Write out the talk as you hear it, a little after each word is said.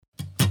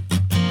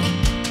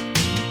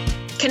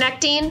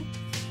connecting,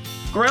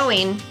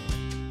 growing,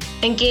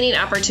 and gaining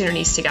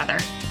opportunities together.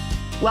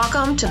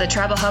 Welcome to the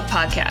Travel Hub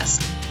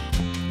Podcast.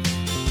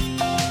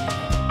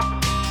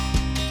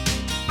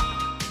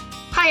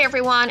 Hi,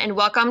 everyone, and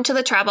welcome to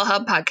the Travel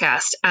Hub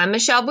Podcast. I'm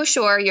Michelle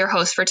Bouchard, your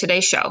host for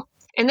today's show.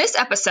 In this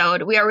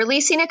episode, we are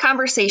releasing a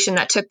conversation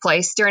that took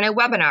place during a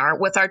webinar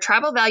with our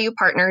travel value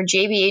partner,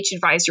 JBH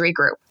Advisory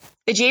Group.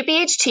 The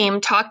JBH team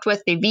talked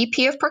with the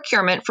VP of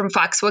Procurement from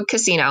Foxwoods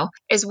Casino,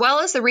 as well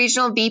as the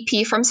Regional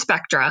VP from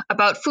Spectra,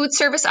 about food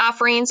service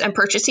offerings and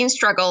purchasing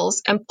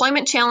struggles,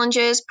 employment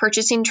challenges,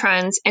 purchasing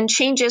trends, and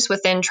changes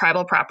within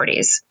tribal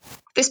properties.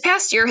 This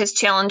past year has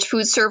challenged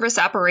food service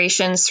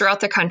operations throughout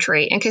the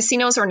country, and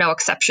casinos are no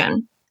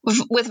exception.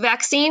 With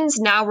vaccines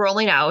now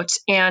rolling out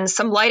and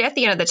some light at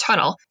the end of the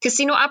tunnel,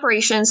 casino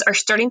operations are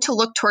starting to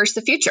look towards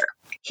the future.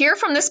 Hear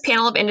from this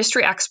panel of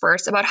industry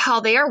experts about how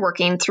they are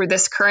working through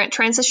this current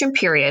transition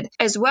period,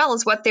 as well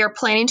as what they are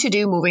planning to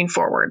do moving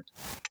forward.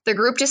 The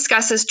group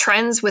discusses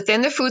trends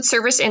within the food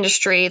service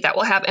industry that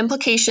will have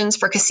implications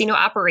for casino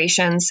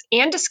operations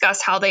and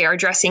discuss how they are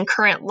addressing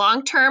current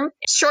long-term,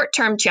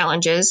 short-term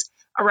challenges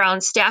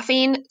around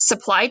staffing,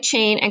 supply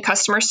chain, and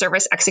customer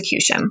service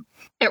execution.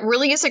 It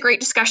really is a great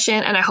discussion,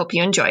 and I hope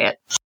you enjoy it.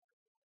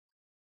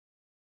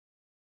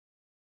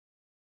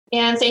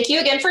 And thank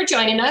you again for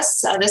joining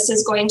us. This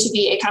is going to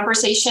be a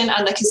conversation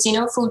on the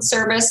casino food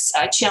service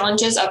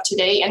challenges of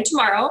today and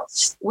tomorrow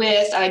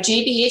with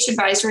JBH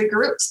Advisory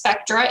Group,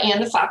 Spectra,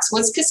 and the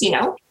Foxwoods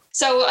Casino.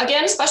 So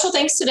again, special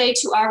thanks today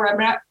to our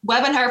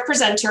webinar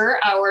presenter,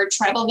 our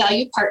tribal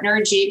value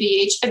partner,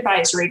 JBH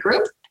Advisory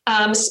Group.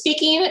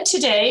 Speaking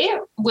today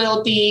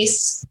will be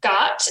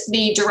Scott,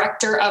 the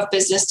Director of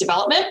Business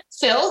Development,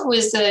 Phil, who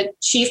is the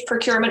Chief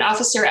Procurement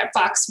Officer at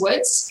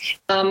Foxwoods,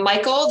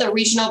 Michael, the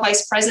Regional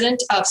Vice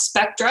President of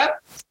Spectra,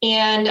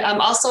 and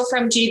also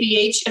from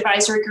JBH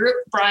Advisory Group,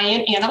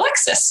 Brian and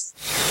Alexis.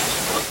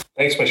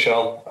 Thanks,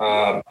 Michelle.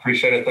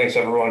 Appreciate it. Thanks,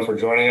 everyone, for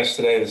joining us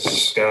today. This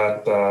is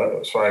Scott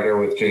Swiger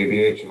with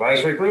JBH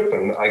Advisory Group,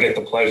 and I get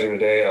the pleasure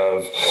today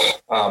of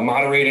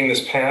moderating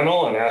this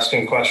panel and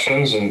asking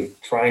questions and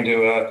trying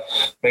to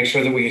make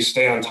sure that we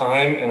stay on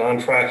time and on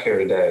track here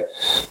today.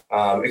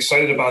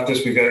 Excited about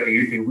this. We've got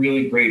a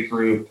really great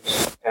group,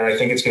 and I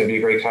think it's going to be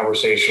a great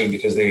conversation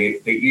because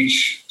they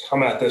each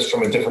come at this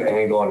from a different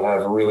angle and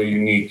have a really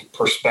unique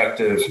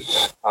perspective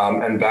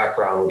and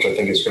background, which I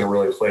think is going to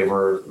really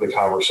flavor the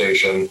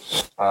conversation,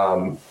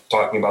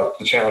 talking about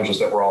the challenges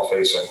that we're all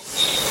facing.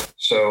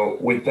 So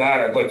with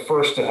that, I'd like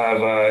first to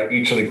have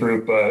each of the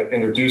group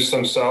introduce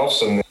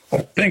themselves. And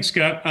Thanks,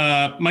 Scott.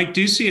 Mike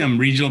Ducey, I'm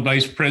Regional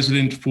Vice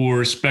President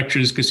for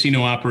Spectra's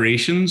Casino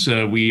Operations.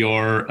 We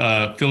are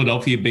a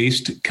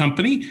Philadelphia-based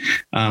company.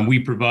 We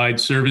provide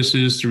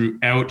services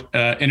throughout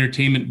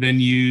entertainment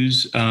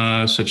venues,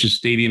 such as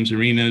stadiums,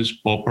 arenas,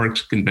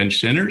 ballparks,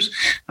 convention centers.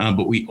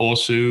 But we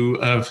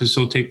also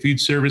facilitate food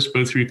service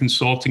both through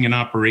consulting and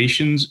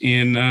operations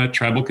in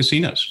tribal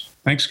casinos.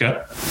 Thanks,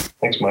 Scott.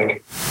 Thanks,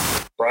 Mike.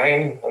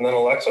 Brian, and then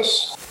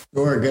Alexis.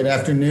 Sure. Good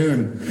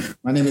afternoon.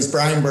 My name is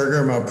Brian Berger.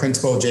 I'm a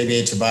principal of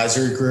JBH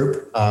Advisory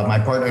Group. My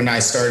partner and I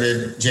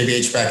started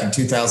JBH back in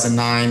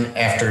 2009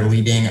 after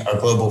leading a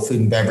global food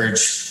and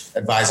beverage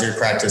advisory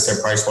practice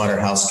at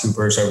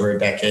PricewaterhouseCoopers over a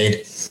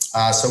decade.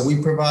 So we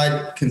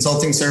provide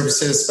consulting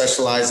services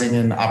specializing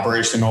in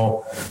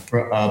operational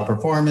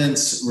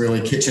performance, really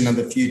kitchen of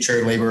the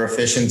future, labor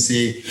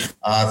efficiency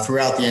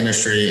throughout the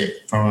industry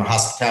from a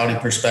hospitality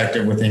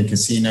perspective within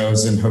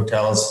casinos and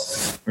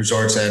hotels,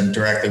 resorts, and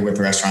directly with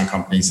restaurant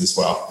companies as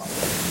well.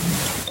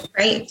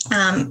 Great.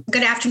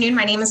 Good afternoon.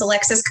 My name is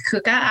Alexis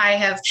Kakuka. I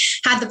have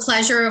had the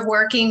pleasure of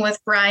working with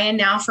Brian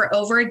now for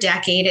over a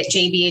decade at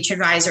JBH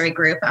Advisory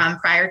Group.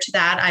 Prior to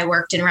that, I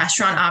worked in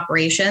restaurant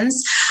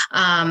operations,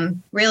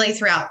 really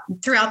throughout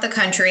the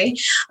country.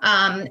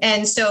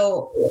 And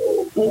so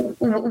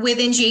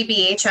within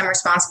JBH, I'm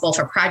responsible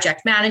for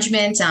project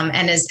management,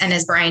 and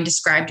as Brian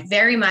described,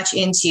 very much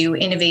into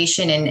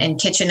innovation and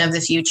kitchen of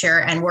the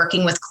future and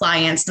working with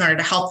clients in order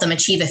to help them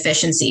achieve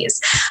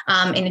efficiencies.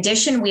 In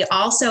addition, we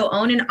also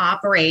own and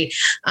operate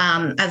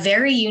a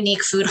very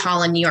unique food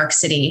hall in New York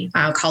City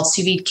called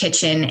Sous Vide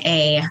Kitchen,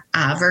 a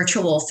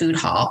virtual food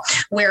hall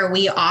where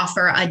we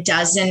offer a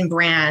dozen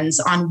brands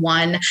on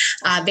one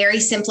very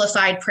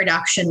simplified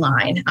production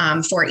line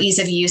for ease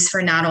of use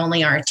for not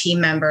only our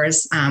team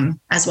members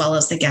as well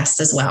as the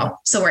guests as well.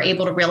 So we're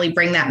able to really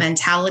bring that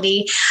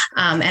mentality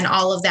and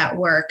all of that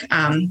work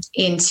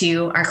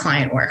into our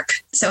client work.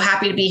 So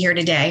happy to be here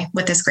today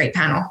with this great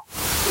panel.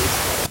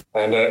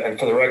 And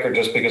for the record,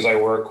 just because I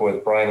work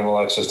with Brian and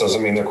Alexis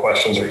doesn't mean their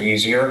questions are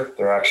easier.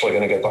 They're actually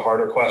going to get the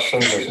harder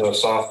questions. There's no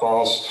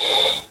softballs.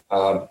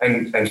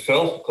 And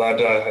Phil, glad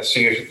to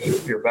see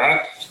you're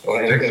back.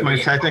 Fix my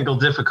technical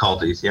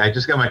difficulties. Yeah, I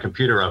just got my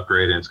computer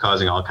upgraded and it's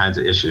causing all kinds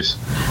of issues.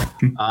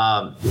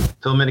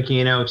 Phil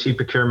Minichino, Chief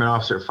Procurement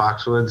Officer at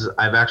Foxwoods.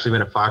 I've actually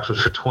been at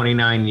Foxwoods for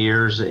 29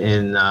 years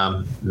in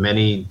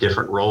many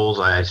different roles.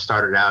 I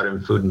started out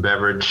in food and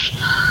beverage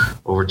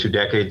over 2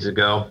 decades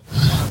ago.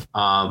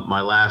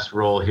 My last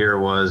role here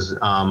was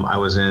I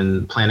was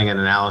in planning and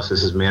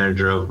analysis as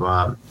manager of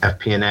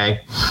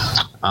FP&A.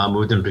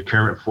 Moved in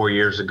procurement 4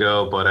 years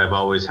ago, but I've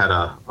always had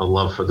a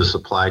love for the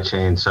supply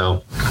chain.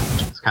 So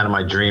it's kind of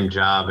my dream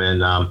job.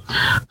 And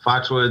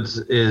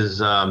Foxwoods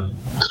is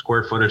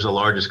square footage, the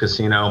largest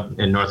casino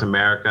in North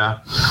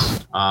America.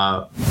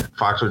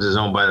 Foxwoods is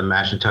owned by the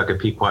Mashantucket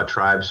Pequot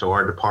tribe. So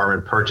our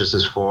department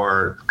purchases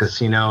for the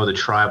casino, the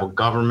tribal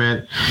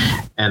government,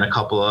 and a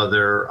couple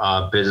other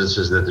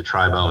businesses that the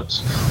tribe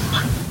owns.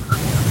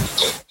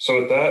 So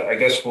with that, I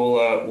guess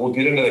we'll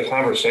get into the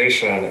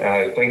conversation. And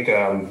I think,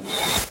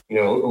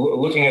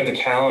 looking at the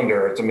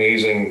calendar, it's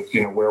amazing,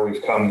 where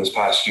we've come this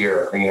past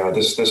year.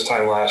 This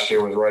time last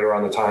year was right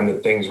around the time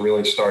that things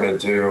really started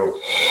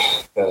to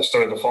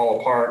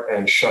fall apart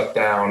and shut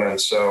down. And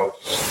so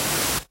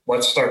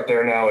let's start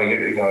there now.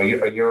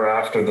 A year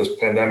after this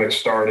pandemic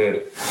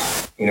started,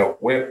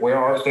 where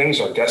are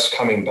things? Are guests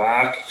coming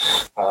back?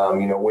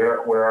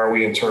 Where are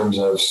we in terms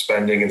of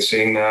spending and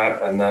seeing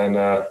that? And then,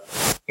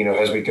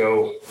 as we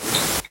go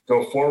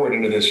forward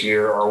into this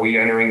year, are we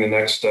entering the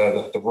next,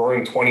 the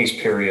roaring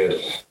 20s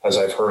period, as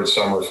I've heard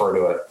some refer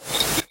to it?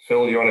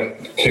 Phil, you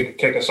want to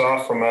kick us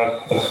off from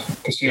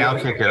casino? Yeah,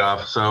 I'll kick it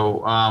off.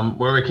 So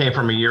where we came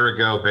from a year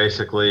ago,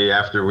 basically,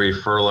 after we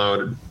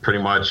furloughed pretty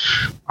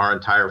much our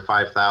entire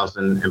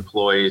 5,000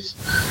 employees,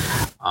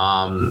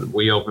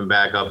 we opened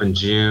back up in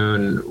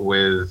June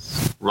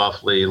with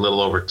roughly a little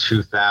over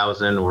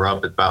 2,000. We're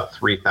up at about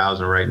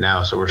 3,000 right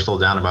now. So we're still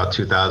down about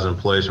 2,000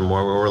 employees from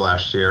where we were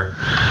last year.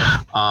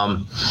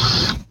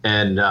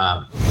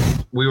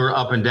 We were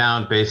up and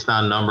down based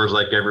on numbers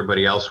like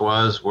everybody else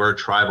was. We're a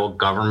tribal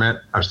government,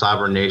 a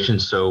sovereign nation,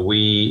 so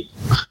we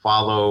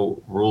follow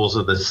rules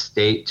of the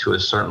state to a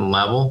certain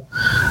level.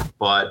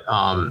 But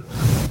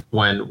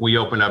when we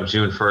opened up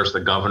June 1st,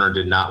 the governor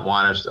did not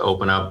want us to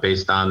open up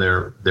based on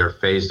their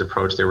phased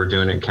approach they were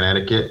doing in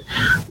Connecticut.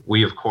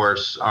 We, of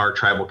course, our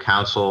tribal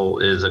council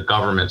is a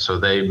government, so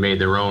they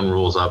made their own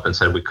rules up and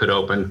said we could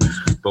open,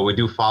 but we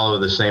do follow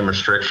the same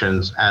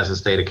restrictions as the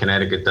state of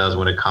Connecticut does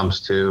when it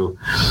comes to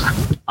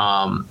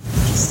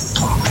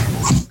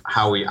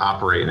how we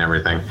operate and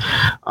everything.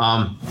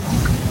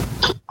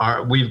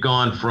 We've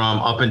gone from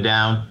up and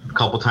down a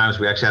couple times.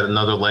 We actually had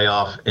another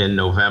layoff in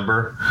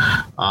November.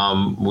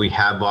 We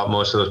have brought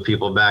most of those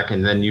people back,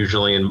 and then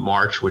usually in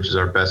March, which is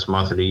our best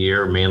month of the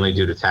year, mainly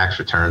due to tax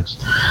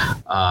returns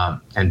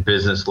and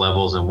business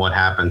levels and what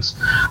happens.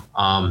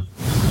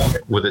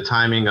 With the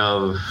timing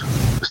of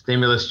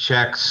stimulus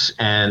checks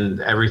and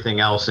everything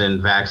else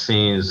in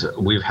vaccines,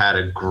 we've had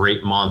a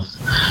great month.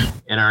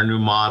 And our new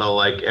model,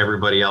 like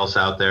everybody else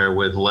out there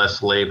with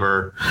less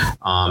labor,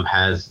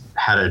 has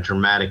had a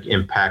dramatic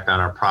impact on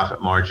our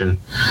profit margin.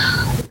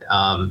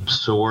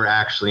 So we're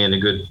actually in a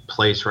good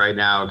place right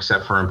now,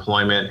 except for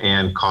employment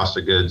and cost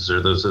of goods.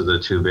 Those are the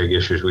two big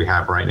issues we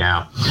have right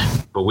now.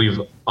 But we've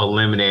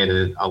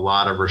eliminated a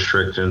lot of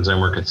restrictions,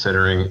 and we're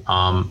considering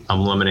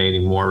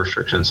eliminating more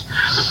restrictions.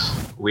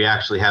 We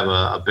actually have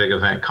a big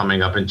event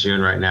coming up in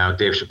June right now.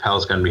 Dave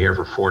Chappelle's going to be here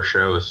for 4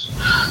 shows,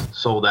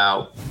 sold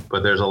out,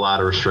 but there's a lot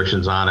of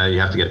restrictions on it. You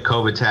have to get a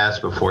COVID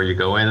test before you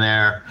go in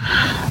there.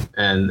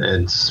 And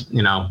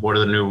what are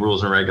the new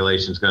rules and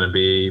regulations going to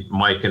be?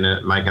 Mike can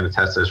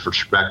attest this for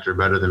Spectre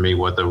better than me,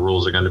 what the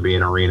rules are going to be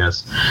in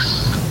arenas.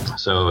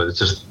 So it's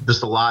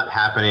just a lot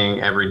happening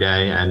every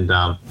day. And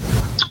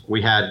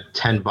we had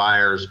 10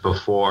 buyers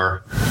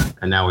before,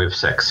 and now we have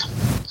 6.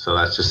 So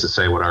that's just to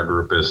say what our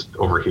group is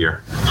over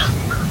here.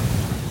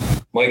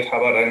 Mike, how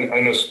about, I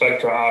know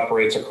Spectra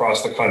operates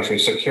across the country,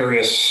 so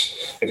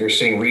curious if you're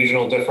seeing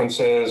regional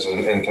differences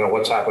and kind of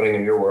what's happening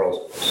in your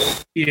world.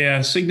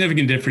 Yeah,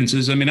 significant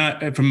differences. I mean,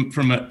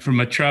 from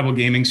a travel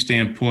gaming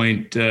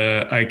standpoint,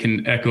 I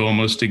can echo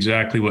almost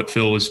exactly what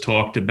Phil has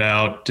talked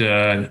about.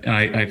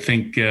 I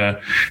think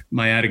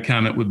my added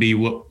comment would be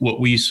what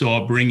we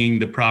saw bringing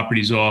the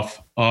properties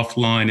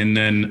offline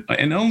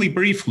and only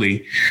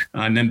briefly,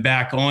 and then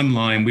back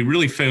online. We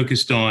really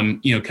focused on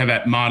kind of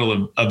that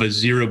model of a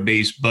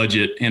zero-based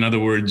budget. In other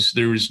words,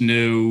 there was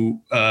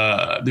no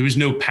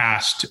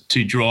past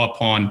to draw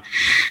upon.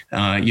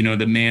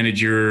 The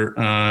manager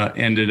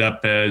ended up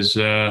as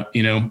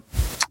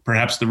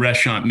perhaps the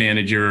restaurant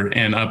manager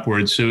and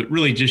upwards. So it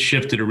really just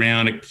shifted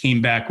around. It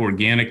came back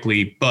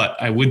organically. But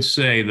I would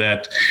say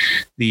that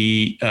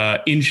the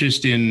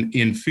interest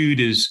in food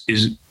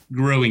is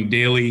growing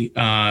daily,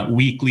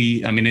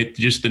 weekly. I mean,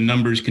 the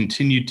numbers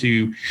continue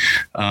to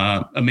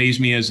amaze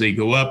me as they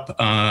go up.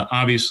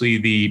 Obviously,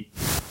 the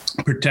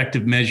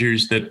protective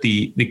measures that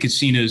the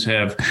casinos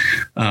have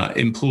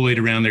employed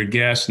around their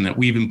guests and that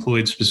we've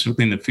employed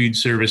specifically in the food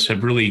service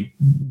have really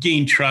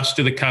gained trust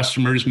to the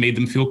customers, made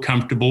them feel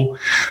comfortable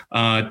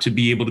to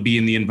be able to be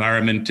in the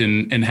environment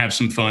and have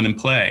some fun and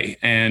play.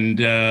 And,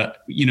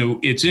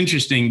 it's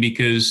interesting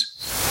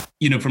because,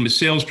 from a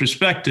sales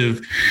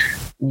perspective,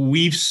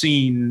 we've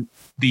seen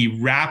the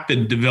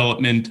rapid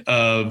development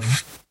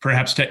of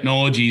perhaps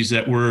technologies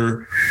that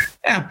were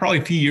probably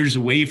a few years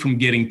away from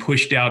getting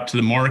pushed out to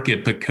the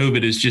market, but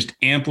COVID has just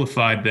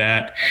amplified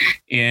that.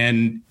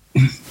 And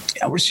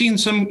we're seeing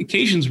some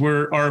occasions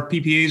where our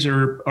PPAs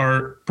or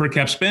our per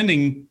cap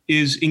spending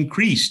is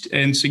increased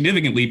and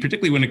significantly,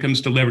 particularly when it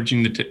comes to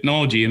leveraging the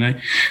technology.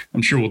 And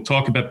I'm sure we'll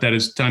talk about that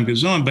as time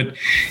goes on, but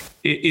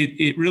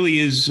it really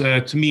is,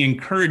 to me,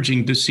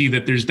 encouraging to see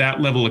that there's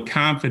that level of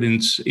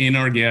confidence in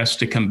our guests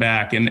to come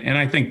back. And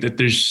I think that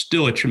there's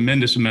still a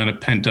tremendous amount of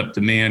pent up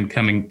demand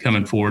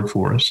coming forward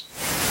for us.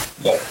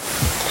 Yeah.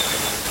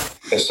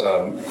 Yes,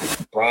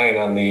 Brian,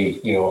 on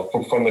the,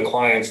 from the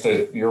clients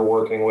that you're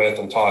working with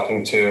and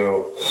talking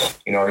to,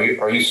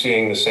 are you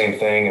seeing the same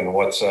thing? And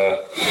what's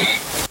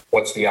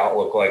the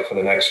outlook like for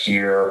the next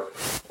year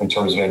in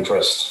terms of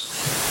interest?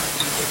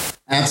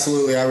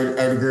 Absolutely. I would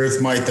agree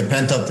with Mike. The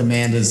pent up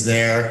demand is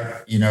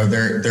there.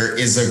 There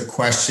is a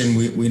question.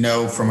 We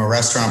know from a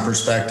restaurant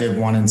perspective,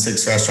 1 in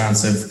 6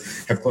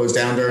 restaurants have closed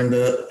down during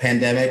the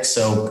pandemic.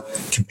 So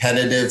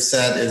competitive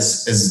set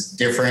is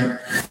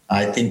different.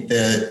 I think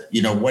that,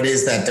 what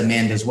is that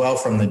demand as well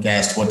from the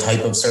guest? What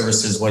type of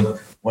services,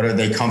 what are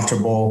they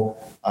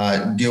comfortable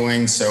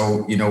doing?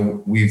 So,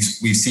 we've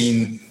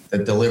seen the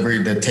delivery,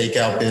 the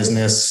takeout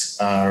business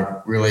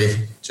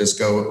really just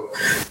go,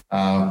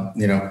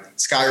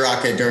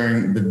 skyrocket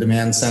during the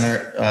demand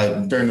center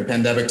during the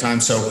pandemic time.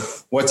 So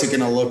what's it going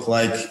to look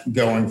like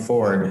going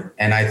forward?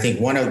 And I think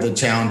one of the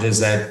challenges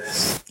that,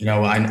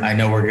 I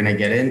know we're going to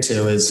get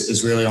into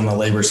is really on the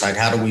labor side.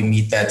 How do we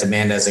meet that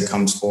demand as it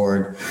comes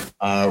forward?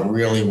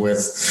 Really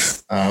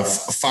with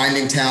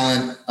finding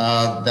talent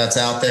that's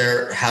out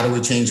there. How do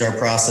we change our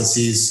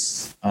processes?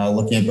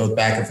 Looking at both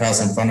back of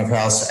house and front of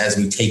house as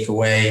we take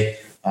away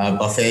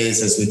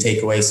buffets, as we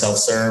take away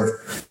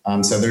self-serve.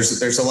 So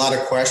there's a lot of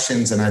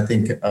questions. And I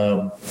think,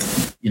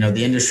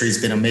 the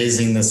industry's been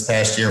amazing this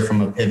past year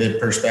from a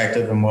pivot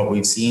perspective and what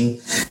we've seen.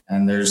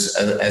 And there's,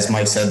 as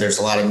Mike said, there's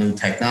a lot of new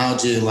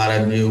technology, a lot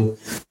of new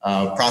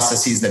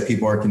processes that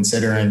people are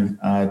considering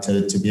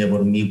to be able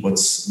to meet what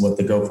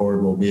the go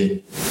forward will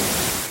be.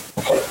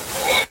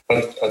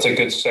 That's a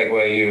good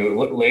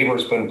segue.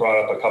 Labor's been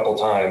brought up a couple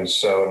times.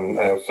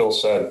 So Phil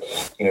said,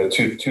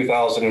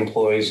 2,000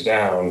 employees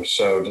down.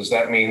 So does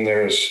that mean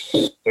there's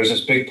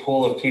this big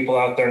pool of people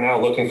out there now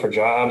looking for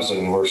jobs,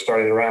 and we're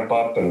starting to ramp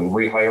up, and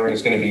rehiring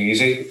is going to be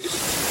easy?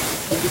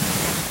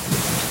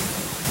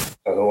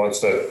 Who wants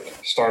to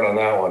start on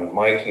that one?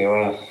 Mike, you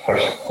want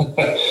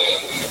to?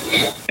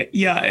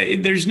 Yeah,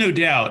 there's no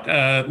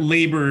doubt.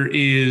 Labor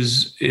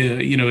is,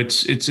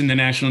 it's in the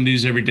national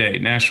news every day.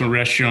 National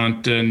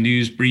restaurant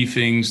news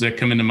briefings that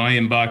come into my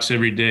inbox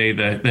every day.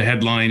 The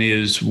headline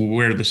is,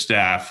 "Where are the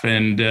staff?"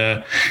 And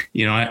a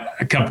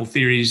couple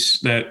theories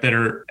that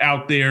are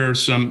out there.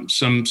 Some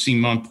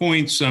seem on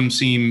point. Some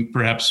seem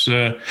perhaps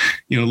a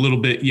little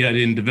bit yet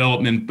in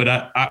development.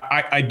 But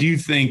I do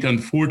think,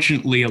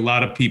 unfortunately, a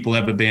lot of people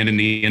have abandoned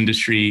the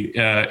industry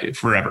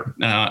forever.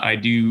 I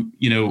do,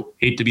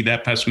 hate to be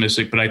that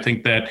pessimistic, but I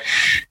think that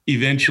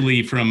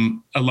eventually,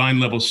 from a line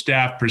level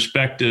staff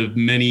perspective,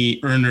 many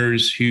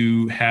earners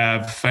who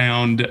have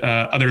found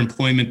other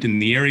employment in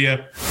the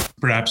area,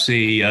 perhaps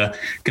a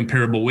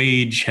comparable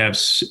wage, have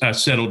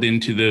settled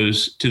into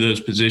those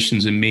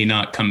positions and may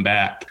not come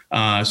back.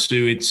 So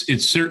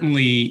it's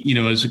certainly,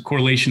 as a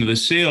correlation to the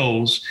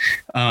sales,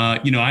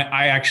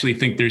 I actually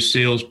think there's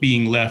sales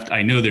being left.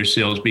 I know there's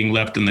sales being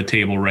left on the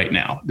table right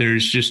now.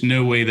 There's just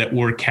no way that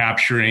we're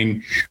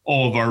capturing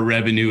all of our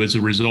revenue as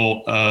a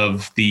result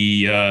of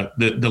the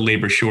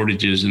labor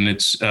shortages. And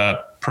it's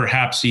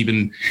perhaps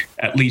even,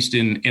 at least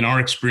in our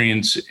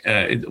experience,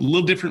 a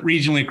little different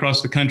regionally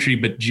across the country,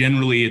 but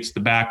generally it's the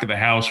back of the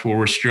house where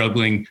we're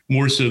struggling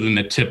more so than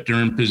the tipped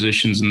earn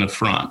positions in the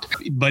front.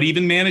 But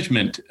even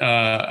management,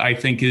 I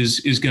think,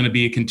 is going to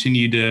be a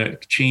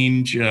continued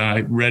change.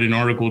 I read an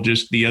article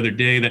just the other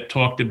day that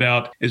talked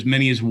about as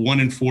many as 1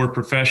 in 4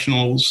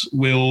 professionals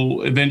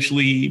will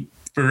eventually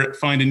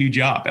find a new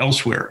job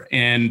elsewhere.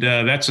 And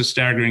that's a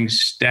staggering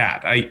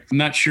stat. I'm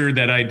not sure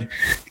that I'd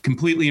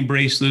completely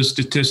embrace those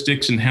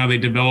statistics and how they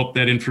develop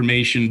that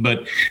information,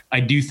 but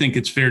I do think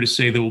it's fair to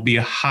say there will be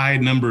a high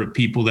number of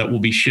people that will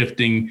be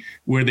shifting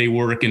where they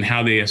work and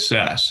how they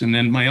assess. And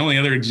then my only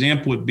other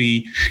example would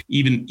be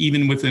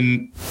even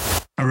within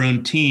our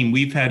own team,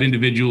 we've had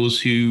individuals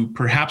who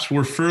perhaps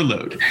were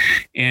furloughed,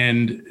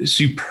 and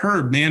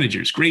superb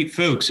managers, great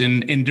folks.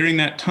 And during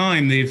that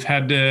time, they've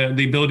had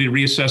the ability to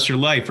reassess their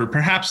life, or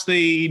perhaps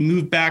they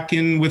moved back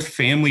in with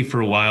family for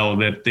a while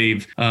that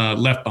they've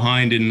left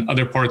behind in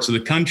other parts of the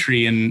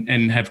country,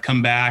 and have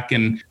come back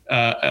and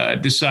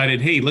decided,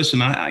 hey,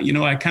 listen,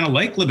 I kind of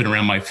like living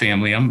around my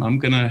family. I'm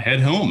going to head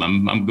home.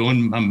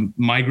 I'm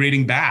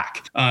migrating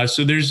back.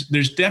 So there's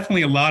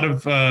definitely a lot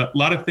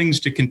of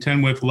things to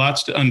contend with,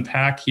 lots to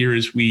unpack here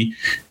as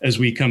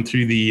we come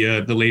through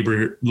the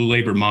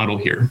labor model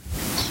here.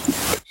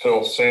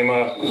 Phil, same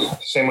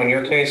on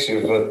your case.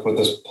 With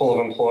this pool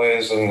of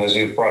employees, and as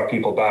you've brought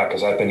people back,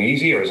 has that been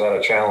easy, or is that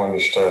a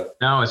challenge to?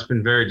 No, it's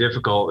been very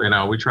difficult.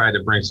 We tried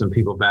to bring some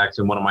people back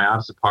to one of my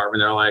office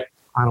department. They're like,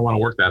 I don't want to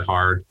work that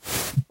hard.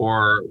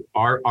 Or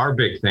our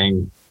big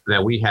thing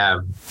that we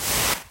have,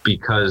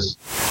 because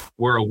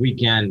we're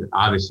weekend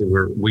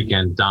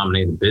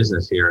dominated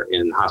business here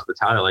in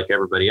hospitality like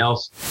everybody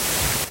else.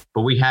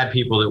 But we had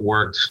people that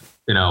worked,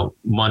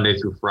 Monday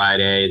through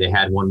Friday. They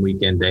had one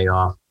weekend day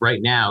off. Right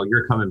now,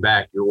 you're coming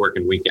back, you're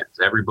working weekends.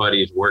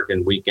 Everybody's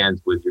working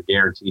weekends with your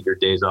guaranteed your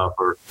days off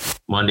for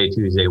Monday,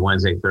 Tuesday,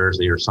 Wednesday,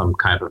 Thursday, or some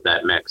kind of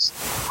that mix.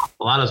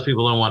 A lot of those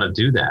people don't want to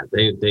do that.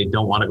 They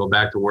don't want to go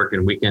back to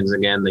working weekends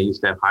again. They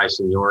used to have high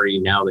seniority.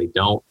 Now they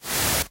don't.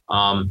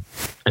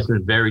 It's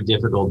been very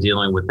difficult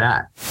dealing with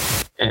that.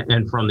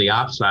 And from the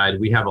ops side,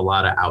 we have a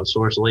lot of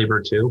outsourced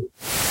labor too.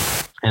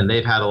 And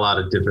they've had a lot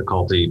of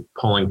difficulty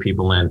pulling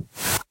people in.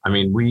 I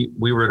mean, we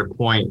were at a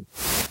point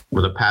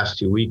for the past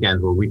 2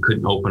 weekends where we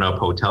couldn't open up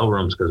hotel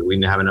rooms because we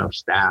didn't have enough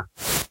staff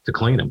to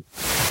clean them.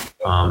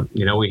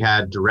 We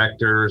had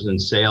directors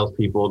and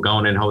salespeople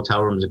going in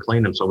hotel rooms to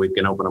clean them so we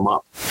can open them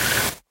up.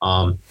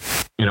 On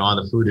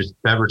the food and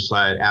beverage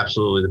side,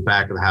 absolutely the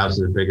back of the house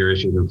is a bigger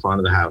issue than the front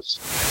of the house.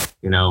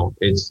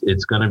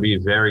 It's going to be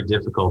very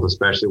difficult,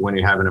 especially when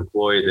you have an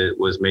employee that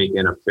was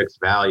making a fixed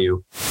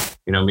value.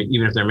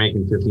 Even if they're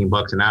making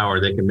 $15 an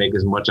hour, they can make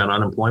as much on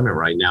unemployment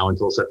right now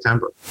until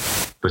September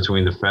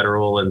between the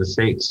federal and the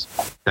states.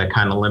 That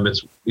kind of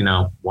limits,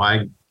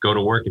 why go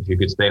to work if you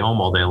could stay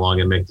home all day long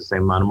and make the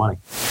same amount of money.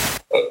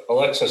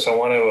 Alexis, I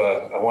want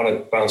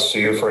to bounce to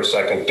you for a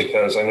second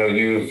because I know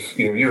you're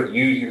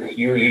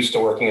used to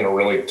working in a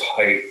really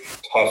tight,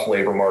 tough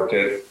labor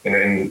market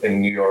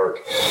in New York.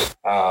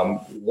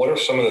 What are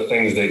some of the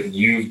things that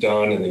you've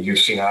done and that you've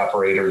seen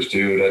operators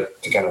do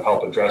to kind of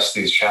help address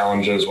these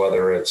challenges,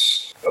 whether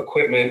it's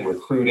equipment,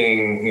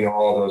 recruiting,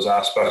 all of those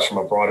aspects from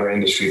a broader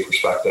industry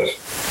perspective?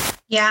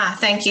 Yeah,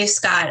 thank you,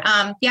 Scott.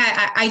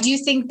 I do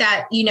think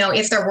that,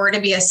 if there were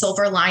to be a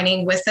silver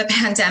lining with the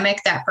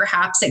pandemic, that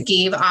perhaps it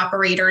gave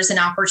operators an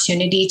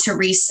opportunity to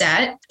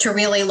reset, to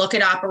really look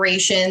at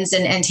operations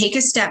and take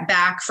a step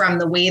back from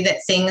the way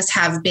that things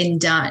have been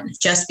done,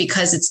 just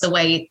because it's the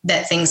way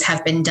that things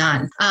have been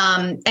done.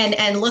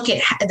 And look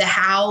at the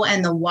how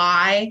and the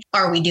why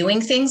are we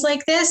doing things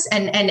like this?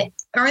 And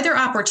are there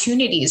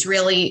opportunities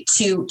really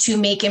to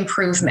make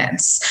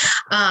improvements?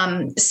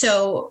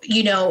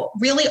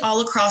 Really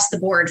all across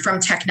the board, from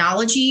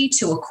technology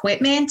to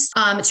equipment,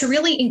 to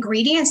really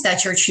ingredients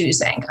that you're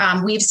choosing.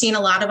 We've seen a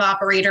lot of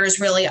operators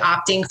really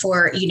opting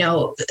for,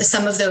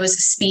 some of those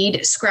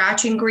speed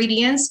scratch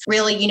ingredients,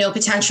 really,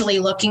 potentially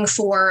looking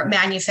for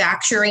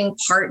manufacturing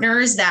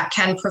partners that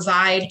can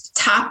provide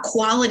top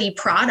quality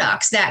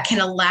products that can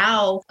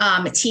allow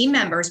team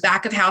members,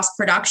 back of house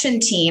production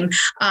team,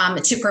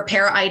 to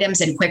prepare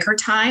items in quicker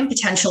time,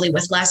 potentially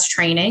with less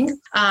training.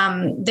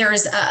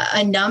 There's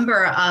a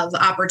number of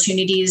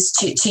opportunities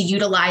to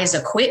utilize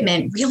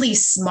equipment, really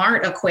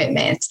smart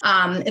equipment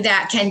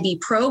that can be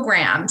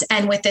programmed.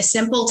 And with the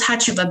simple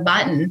touch of a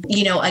button,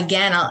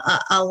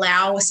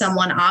 allow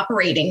someone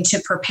operating to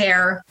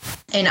prepare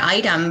an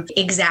item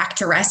exact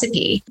to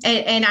recipe.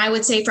 And I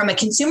would say from a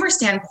consumer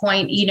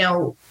standpoint,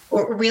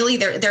 really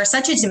there's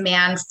such a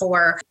demand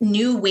for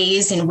new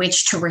ways in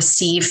which to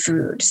receive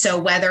food. So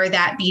whether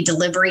that be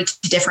delivery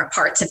to different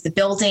parts of the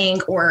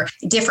building or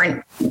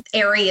different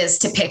areas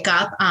to pick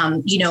up,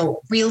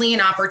 really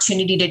an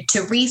opportunity to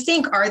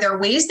rethink, are there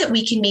ways that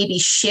we can maybe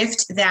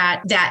shift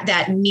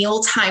that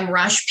mealtime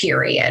rush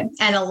period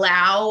and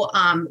allow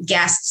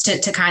guests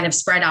to kind of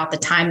spread out the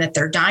time that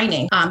they're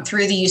dining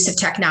through the use of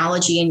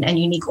technology and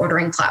unique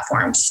ordering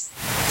platforms.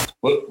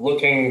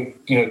 Looking,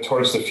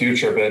 towards the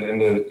future a bit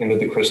into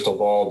the crystal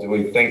ball, do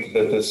we think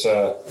that this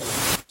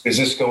is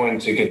this going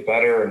to get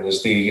better? And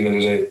is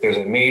there's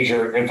a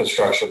major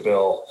infrastructure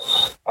bill,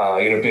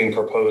 being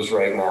proposed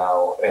right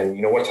now, and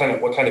what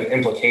kind of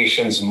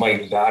implications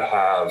might that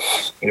have,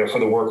 for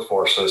the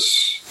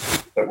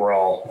workforces that we're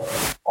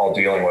all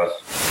dealing with?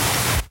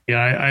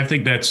 Yeah, I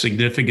think that's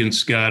significant,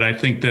 Scott. I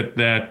think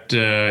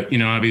that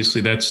obviously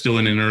that's still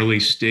in an early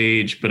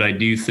stage, but I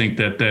do think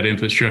that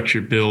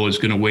infrastructure bill is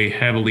going to weigh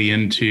heavily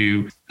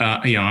into,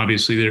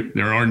 obviously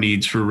there are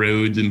needs for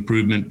roads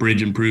improvement,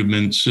 bridge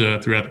improvements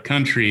throughout the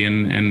country.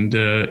 And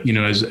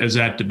as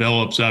that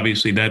develops,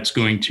 obviously that's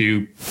going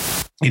to,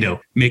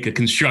 make a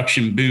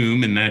construction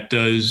boom. And that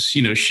does,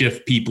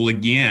 shift people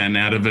again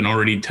out of an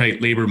already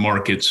tight labor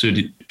market. So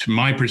to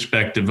my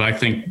perspective, I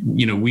think,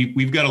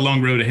 we've got a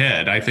long road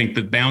ahead. I think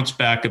the bounce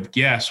back of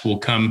guests will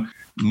come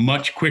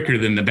much quicker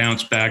than the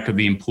bounce back of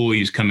the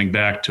employees coming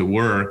back to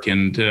work.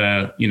 And,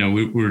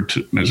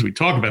 as we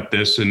talk about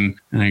this, and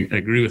I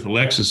agree with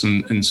Alexis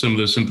and some of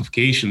those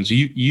simplifications,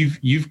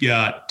 you've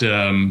got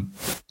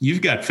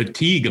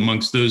fatigue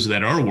amongst those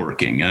that are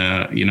working.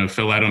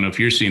 Phil, I don't know if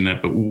you're seeing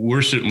that, but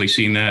we're certainly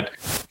seeing that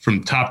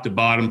from top to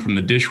bottom, from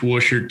the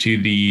dishwasher to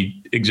the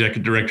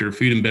executive director of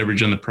food and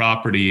beverage on the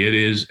property. It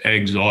is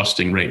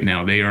exhausting right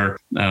now. They are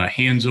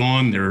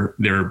hands-on.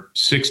 They're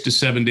 6 to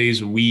 7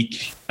 days a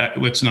week.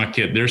 Let's not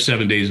kid. They're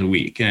 7 days a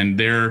week, and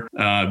they're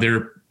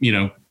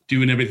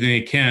doing everything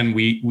they can.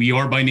 We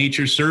are by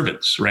nature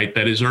servants, right?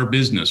 That is our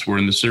business. We're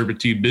in the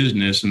servitude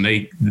business, and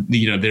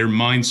their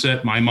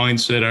mindset, my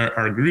mindset,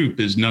 our group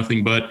is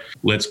nothing but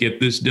let's get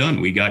this done.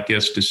 We got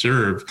guests to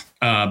serve.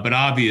 But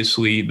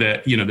obviously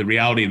that, the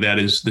reality of that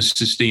is the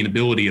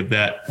sustainability of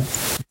that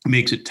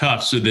makes it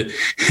tough, so that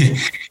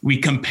we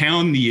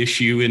compound the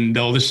issue, and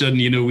all of a sudden,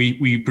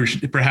 we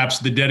perhaps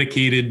the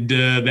dedicated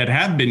that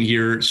have been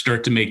here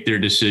start to make their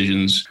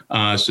decisions.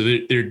 So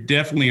there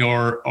definitely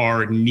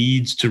are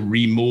needs to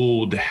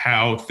remold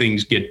how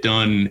things get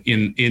done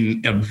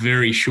in a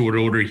very short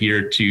order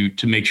here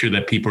to make sure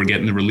that people are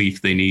getting the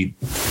relief they need.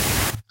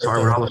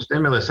 Sorry, with all the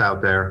stimulus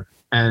out there,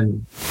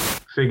 and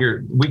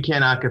figure we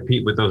cannot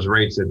compete with those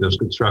rates that those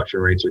construction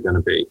rates are going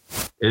to be.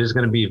 It is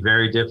going to be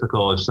very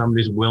difficult if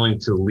somebody's willing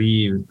to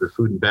leave the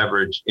food and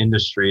beverage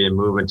industry and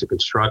move into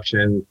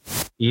construction,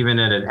 even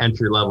at an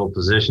entry-level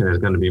position, is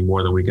going to be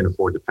more than we can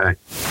afford to pay.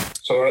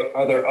 So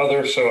are there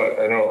other, so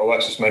I know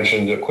Alexis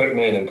mentioned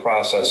equipment and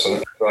process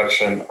and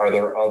production. Are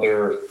there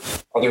other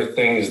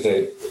things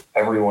that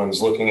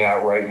everyone's looking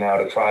at right now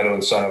to try to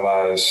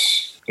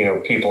incentivize,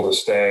 people to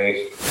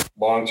stay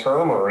long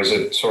term, or is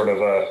it sort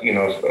of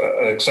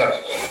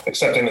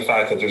accepting the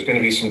fact that there's going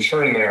to be some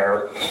churn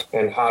there,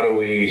 and how do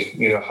we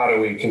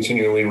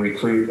continually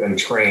recruit and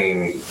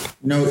train?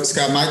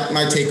 Scott,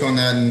 my take on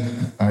that,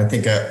 and I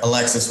think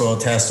Alexis will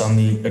attest, on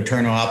the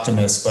eternal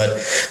optimist, but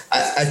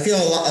I feel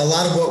a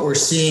lot of what we're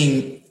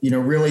seeing,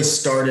 really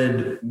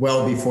started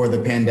well before the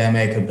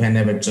pandemic. The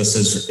pandemic just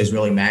has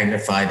really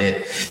magnified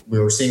it. We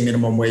were seeing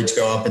minimum wage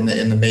go up in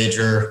the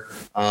major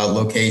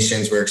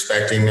locations. We're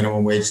expecting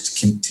minimum wage to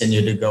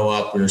continue to go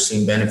up. We were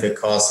seeing benefit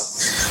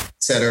costs, et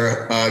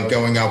cetera,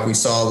 going up. We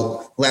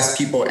saw less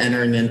people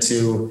entering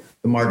into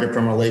the market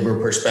from a labor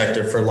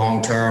perspective for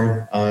long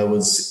term. It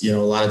was, a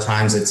lot of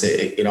times it's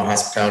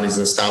hospitality is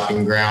a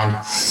stopping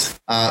ground.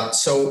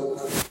 So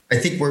I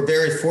think we're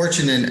very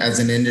fortunate as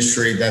an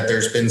industry that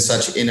there's been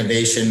such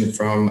innovation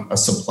from a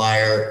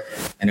supplier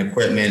and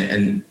equipment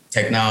and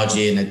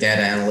technology and a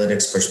data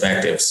analytics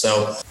perspective.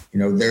 So,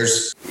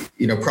 there's,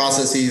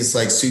 processes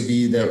like sous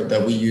vide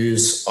that we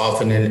use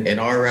often in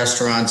our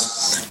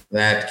restaurants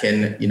that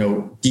can,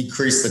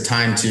 decrease the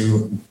time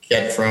to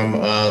get from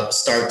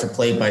start to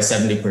plate by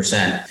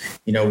 70%.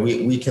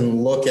 We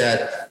can look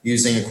at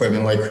using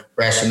equipment like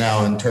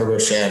Rationale and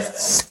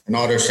TurboChef and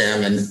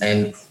AutoSham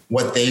and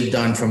what they've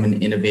done from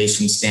an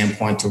innovation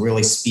standpoint to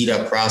really speed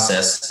up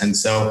process. And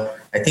so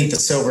I think the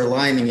silver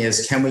lining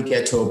is, can we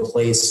get to a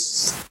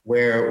place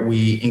where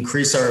we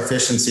increase our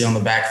efficiency on the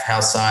back of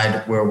house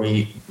side, where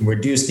we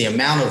reduce the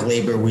amount of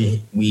labor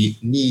we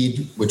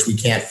need, which we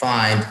can't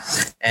find,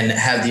 and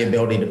have the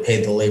ability to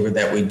pay the labor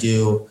that we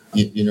do,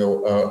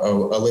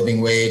 a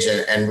living wage,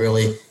 and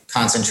really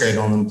concentrate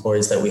on the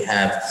employees that we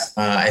have.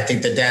 I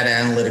think the data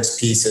analytics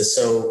piece is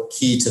so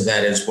key to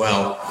that as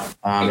well.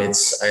 I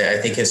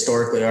think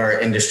historically our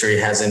industry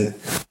hasn't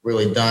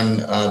really done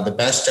the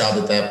best job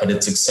at that, but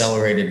it's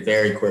accelerated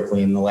very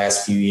quickly in the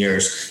last few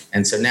years.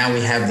 And so now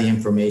we have the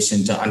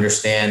information to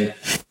understand,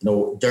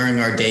 during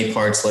our day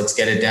parts, let's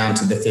get it down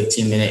to the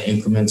 15-minute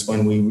increments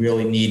when we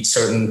really need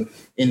certain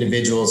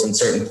individuals in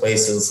certain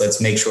places. Let's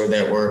make sure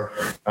that we're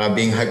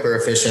being hyper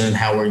efficient in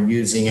how we're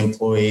using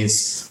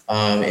employees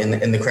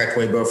in the correct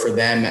way, both for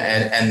them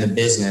and the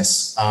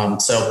business.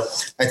 So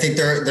I think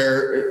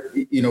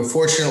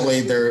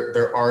fortunately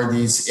there are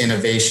these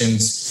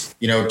innovations.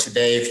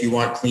 Today, if you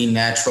want clean,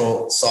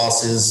 natural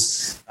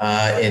sauces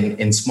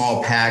in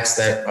small packs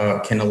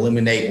that can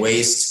eliminate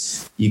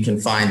waste, you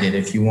can find it.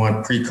 If you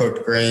want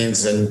pre-cooked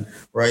grains and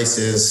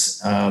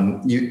rices,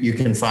 you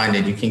can find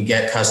it. You can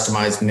get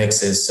customized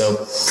mixes.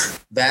 So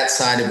that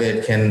side of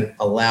it can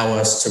allow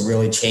us to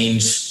really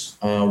change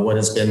what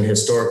has been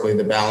historically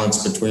the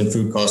balance between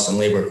food costs and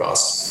labor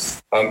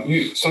costs.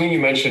 Something you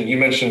mentioned,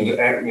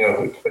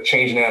 a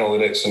change in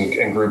analytics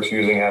and groups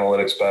using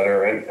analytics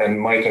better. And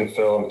Mike and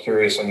Phil, I'm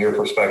curious on your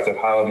perspective,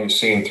 how have you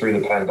seen through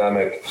the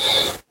pandemic?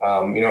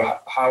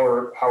 How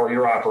are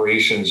your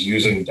operations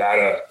using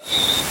data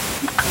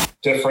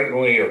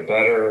differently or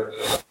better?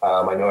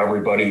 I know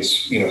everybody's,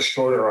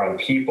 shorter on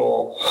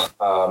people.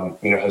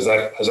 Has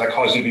that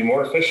caused you to be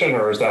more efficient,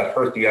 or has that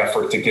hurt the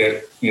effort to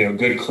get,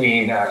 good,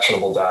 clean,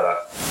 actionable data?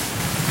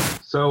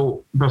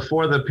 So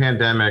before the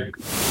pandemic,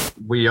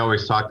 we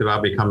always talked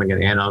about becoming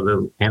an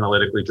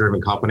analytically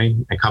driven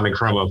company, and coming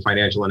from a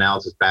financial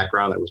analysis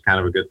background, that was kind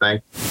of a good thing.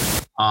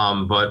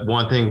 But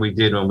one thing we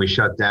did when we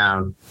shut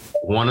down,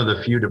 one of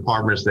the few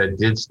departments that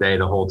did stay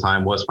the whole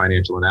time was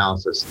financial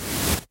analysis.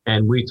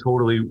 And we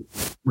totally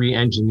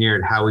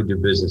re-engineered how we do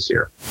business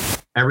here.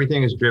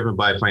 Everything is driven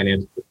by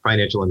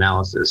financial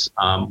analysis.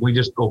 We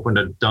just opened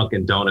a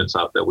Dunkin' Donuts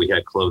up that we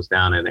had closed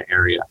down in the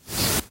area.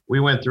 We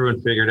went through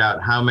and figured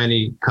out how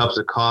many cups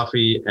of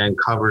coffee and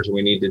covers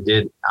we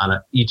needed on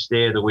each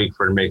day of the week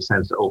for it to make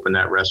sense to open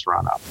that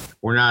restaurant up.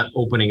 We're not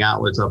opening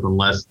outlets up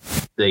unless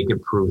they can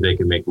prove they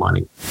can make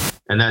money.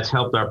 And that's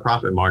helped our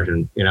profit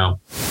margin,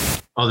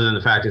 other than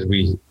the fact is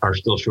we are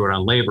still short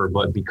on labor,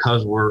 but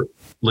because we're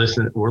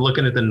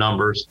looking at the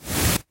numbers,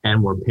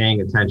 and we're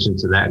paying attention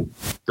to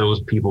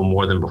those people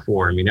more than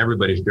before. I mean,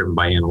 everybody's driven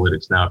by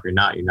analytics now. If you're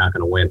not going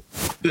to win.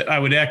 I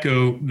would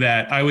echo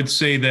that. I would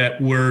say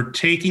that we're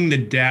taking the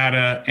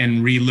data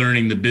and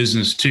relearning the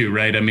business too,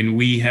 right? I mean,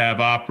 we have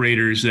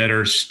operators that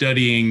are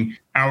studying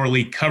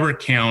hourly cover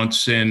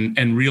counts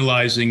and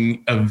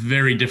realizing a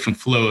very different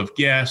flow of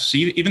guests,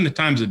 even the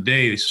times of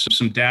day,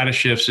 some data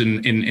shifts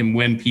in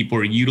when people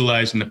are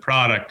utilizing the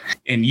product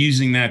and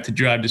using that to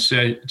drive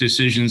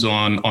decisions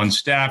on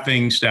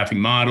staffing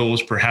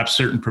models, perhaps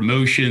certain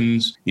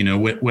promotions,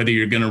 whether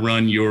you're going to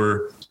run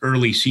your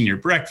early senior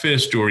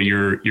breakfast or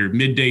your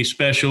midday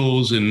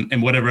specials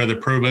and whatever other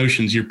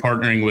promotions you're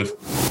partnering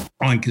with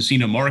on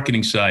casino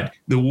marketing side.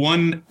 The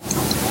one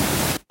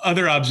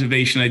other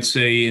observation I'd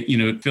say,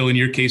 Phil, in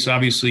your case,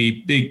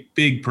 obviously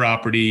big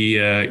property,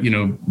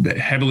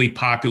 heavily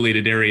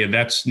populated area.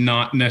 That's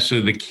not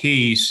necessarily the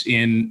case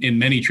in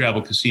many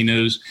travel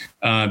casinos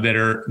that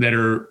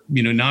are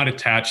not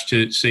attached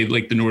to, say,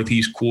 like the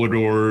Northeast corridor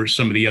or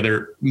some of the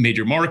other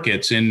major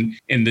markets. And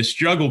the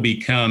struggle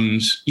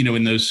becomes,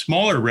 in those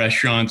smaller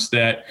restaurants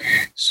that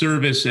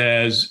service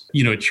as,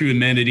 a true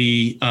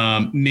amenity.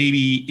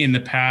 Maybe in the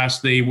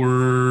past they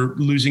were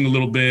losing a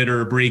little bit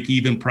or a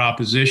break-even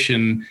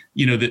proposition.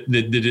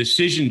 The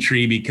decision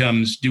tree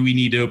becomes, do we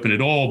need to open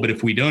it all? But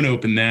if we don't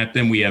open that,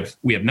 then we have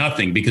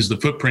nothing, because the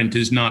footprint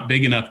is not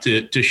big enough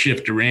to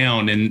shift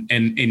around.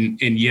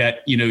 And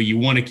yet, you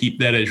want to keep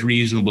that as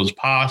reasonable as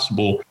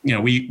possible.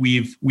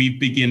 We've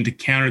begun to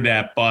counter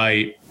that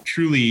by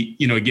truly,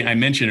 again, I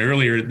mentioned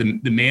earlier,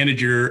 the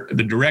manager,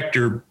 the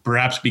director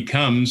perhaps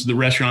becomes the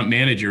restaurant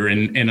manager.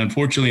 And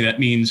unfortunately, that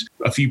means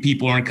a few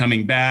people aren't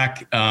coming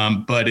back,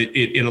 but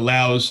it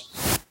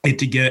allows it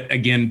to get,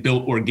 again,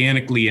 built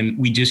organically. And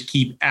we just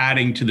keep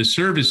adding to the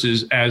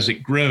services as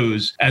it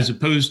grows, as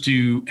opposed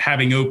to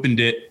having opened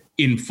it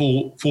in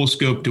full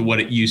scope to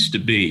what it used to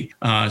be.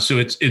 So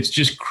it's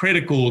just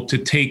critical to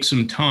take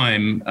some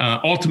time.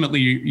 Ultimately,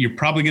 you're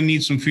probably going to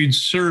need some food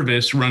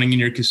service running in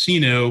your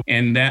casino,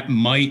 and that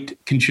might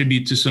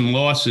contribute to some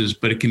losses,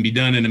 but it can be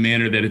done in a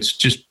manner that it's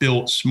just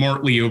built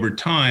smartly over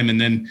time.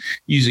 And then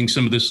using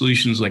some of the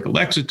solutions like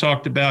Alexa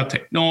talked about,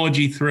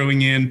 technology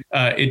throwing in,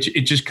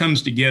 it just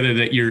comes together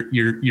that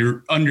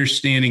you're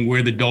understanding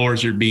where the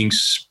dollars are being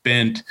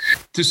spent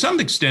to some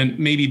extent,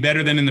 maybe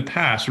better than in the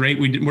past, right?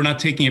 We're not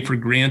taking it for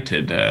granted.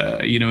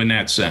 In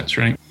that sense,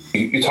 right?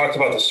 You talked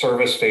about the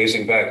service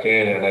phasing back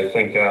in, and I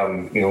think,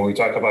 when we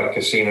talk about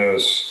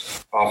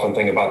casinos, often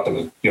think about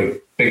the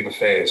big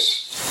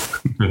buffets.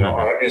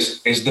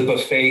 Is the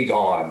buffet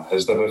gone?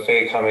 Is the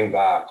buffet coming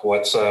back?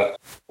 What's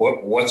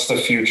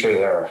the future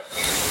there?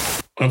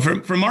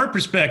 From our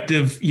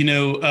perspective,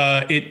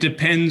 it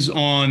depends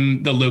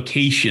on the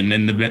location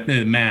and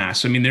the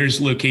mass. I mean,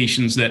 there's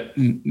locations that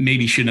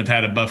maybe shouldn't have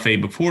had a buffet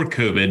before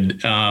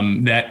COVID,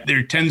 that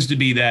there tends to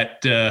be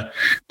that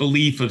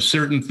belief of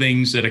certain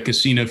things that a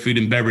casino food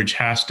and beverage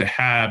has to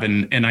have.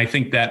 And I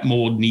think that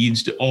mold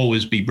needs to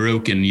always be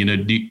broken.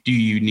 Do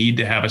you need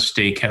to have a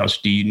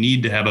steakhouse? Do you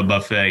need to have a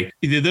buffet?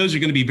 Either those are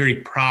going to be very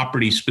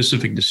property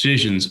specific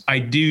decisions. I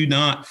do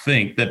not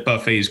think that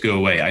buffets go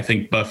away. I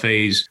think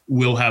buffets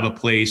will have a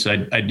place.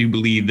 I do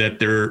believe that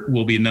there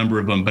will be a number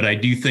of them, but I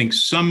do think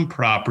some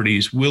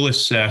properties will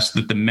assess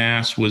that the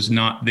mass was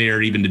not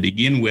there even to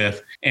begin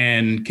with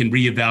and can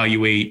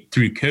reevaluate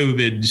through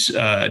COVID's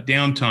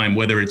downtime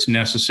whether it's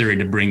necessary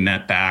to bring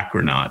that back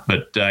or not.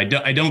 But I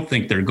don't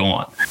think they're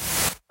gone.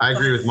 I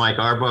agree with Mike.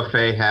 Our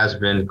buffet has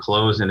been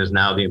closed and is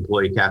now the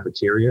employee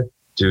cafeteria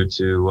due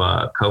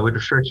to COVID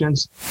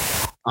restrictions.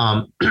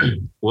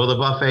 Will the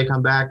buffet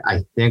come back?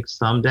 I think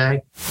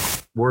someday.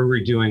 We're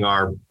redoing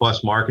our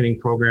bus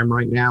marketing program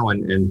right now,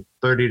 and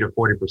 30 to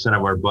 40%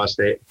 of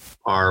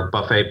our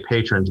buffet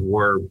patrons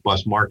were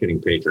bus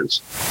marketing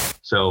patrons.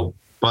 So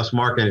bus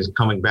marketing is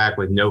coming back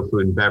with no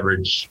food and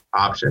beverage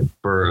option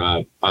for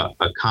a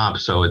comp.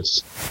 So it's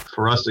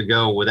for us to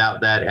go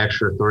without that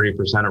extra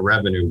 30% of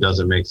revenue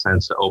doesn't make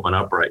sense to open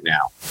up right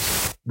now.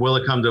 Will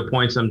it come to a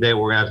point someday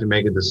where we're going to have to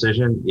make a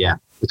decision? Yeah,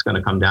 it's going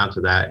to come down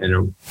to that.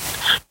 And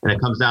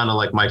it comes down to,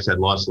 like Mike said,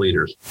 lost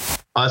leaders.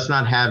 Us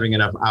not having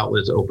enough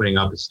outlets opening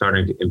up is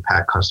starting to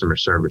impact customer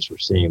service. We're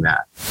seeing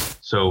that.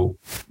 So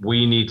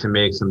we need to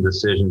make some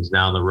decisions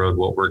down the road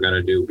what we're going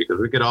to do, because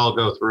we could all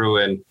go through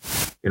and,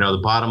 the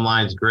bottom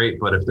line is great,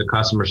 but if the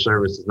customer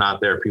service is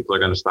not there, people are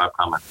going to stop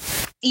coming.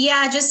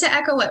 Yeah, just to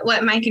echo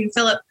what Mike and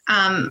Philip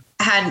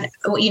had,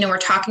 we're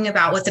talking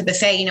about with the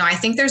buffet, I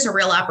think there's a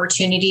real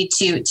opportunity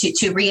to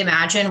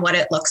reimagine what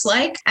it looks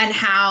like and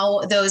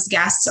how those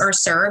guests are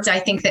served. I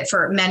think that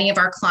for many of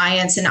our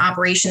clients and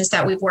operations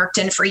that we've worked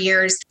in for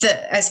years,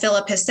 as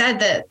Philip has said,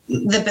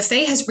 the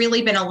buffet has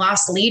really been a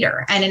lost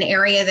leader and an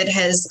area that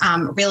has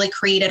really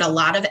created a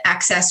lot of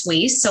excess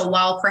waste. So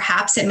while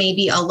perhaps it may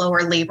be a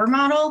lower labor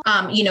model,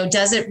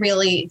 is it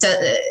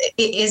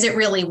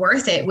really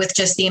worth it with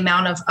just the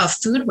amount of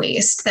food food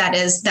waste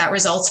that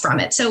results from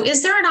it. So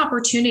is there an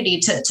opportunity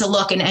to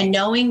look and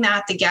knowing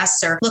that the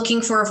guests are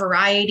looking for a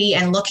variety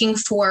and looking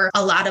for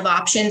a lot of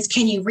options,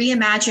 can you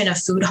reimagine a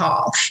food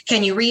hall?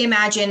 Can you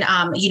reimagine,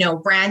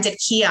 branded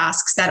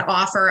kiosks that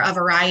offer a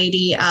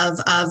variety of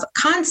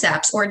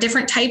concepts or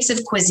different types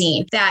of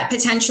cuisine that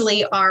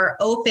potentially are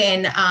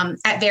open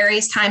at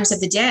various times of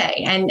the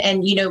day and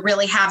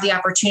really have the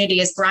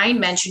opportunity, as Brian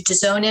mentioned, to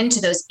zone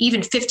into those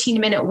even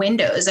 15-minute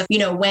windows of,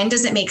 when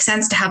does it make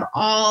sense to have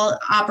all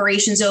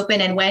operations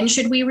open and when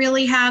should we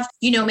really have,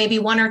 maybe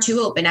one or two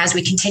open as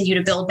we continue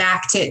to build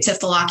back to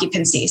full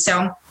occupancy.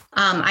 So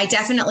I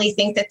definitely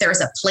think that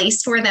there's a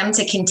place for them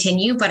to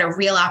continue, but a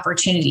real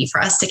opportunity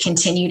for us to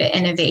continue to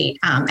innovate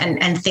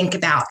and think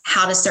about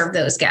how to serve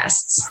those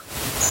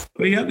guests.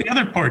 Well, yeah, the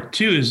other part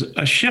too is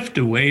a shift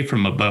away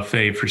from a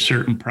buffet for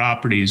certain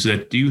properties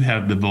that do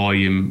have the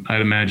volume.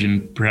 I'd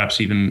imagine perhaps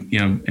even,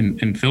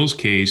 in Phil's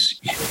case,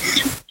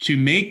 to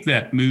make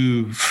that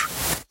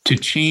move to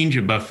change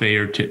a buffet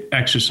or to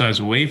exercise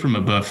away from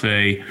a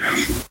buffet,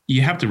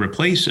 you have to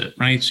replace it,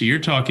 right? So you're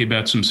talking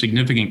about some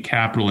significant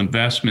capital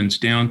investments,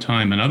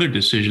 downtime, and other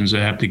decisions that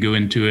have to go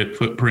into it,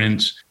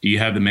 footprints. Do you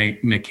have the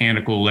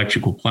mechanical,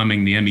 electrical,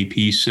 plumbing, the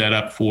MEP set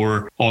up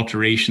for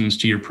alterations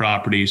to your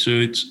property? So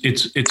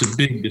it's a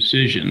big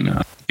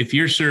decision. If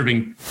you're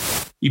serving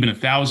even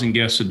 1,000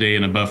 guests a day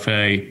in a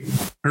buffet,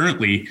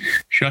 currently,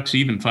 shucks,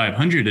 even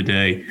 500 a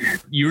day,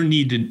 your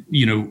need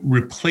to,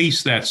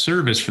 replace that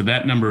service for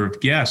that number of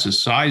guests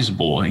is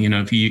sizable.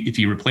 If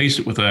you replace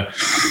it with a,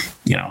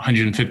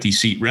 150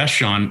 seat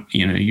restaurant,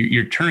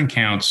 your turn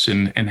counts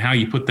and how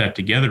you put that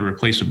together to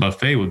replace a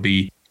buffet would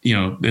be,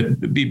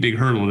 that'd be a big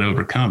hurdle to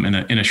overcome in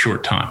a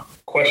short time.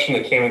 Question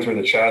that came in through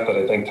the chat that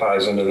I think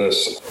ties into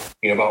this,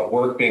 about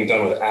work being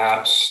done with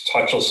apps,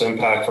 touchless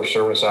impact for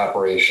service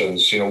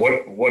operations.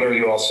 What are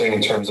you all seeing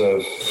in terms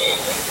of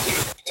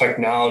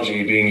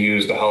technology being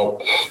used to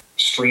help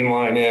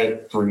streamline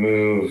it,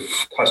 remove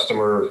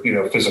customer,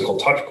 physical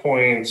touch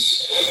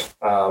points,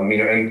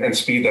 and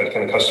speed that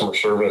kind of customer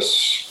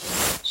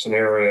service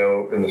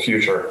scenario in the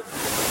future?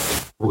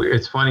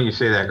 It's funny you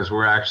say that because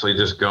we're actually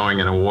just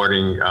going and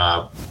awarding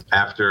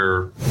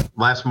after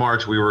last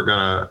March, we were going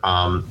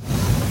to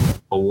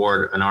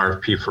award an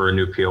RFP for a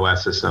new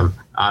POS system.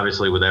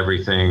 Obviously, with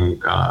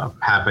everything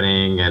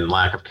happening and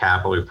lack of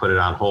capital, we put it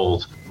on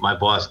hold. My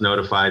boss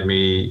notified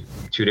me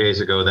 2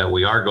 days ago that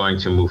we are going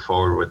to move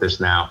forward with this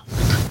now.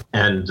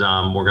 And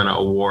we're going to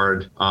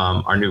award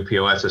our new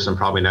POS system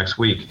probably next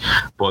week.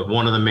 But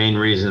one of the main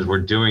reasons we're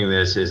doing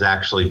this is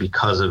actually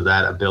because of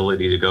that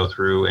ability to go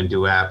through and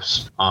do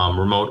apps,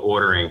 remote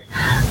ordering,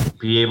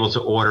 be able to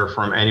order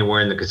from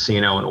anywhere in the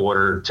casino and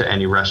order to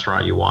any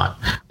restaurant you want.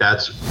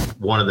 That's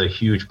one of the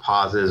huge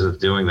positives of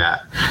doing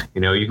that.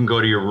 You can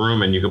go to your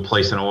room and you can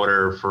place an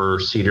order for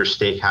Cedar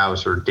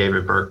Steakhouse or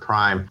David Burke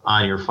Prime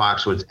on your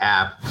Foxwoods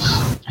app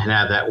and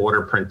have that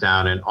order print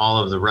down. And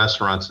all of the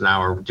restaurants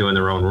now are doing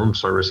their own room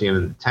service,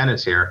 even the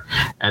tenants here,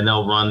 and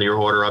they'll run your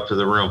order up to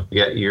the room,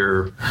 get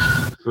your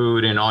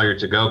food in all your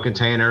to-go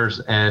containers,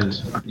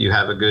 and you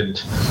have a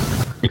good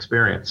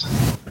experience.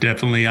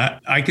 Definitely.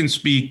 I can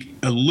speak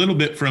a little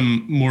bit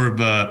from more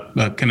of a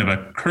kind of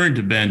a current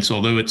events,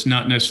 although it's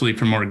not necessarily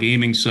from our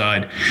gaming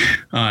side,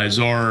 as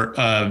our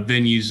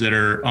venues that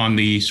are on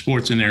the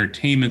sports and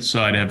entertainment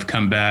side have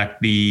come back.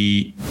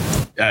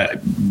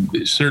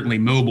 Certainly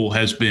mobile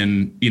has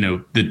been,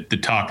 the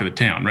talk of the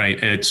town,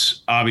 right?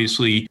 It's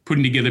obviously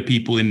putting together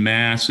people in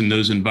mass in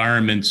those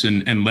environments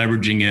and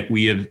leveraging it.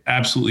 We have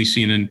absolutely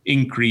seen an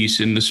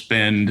increase in the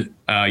spend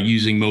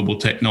using mobile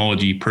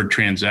technology per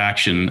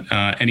transaction,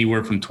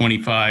 anywhere from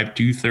 25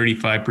 to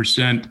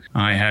 35%.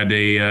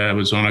 I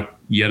was on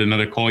yet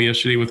another call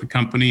yesterday with a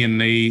company, and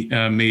they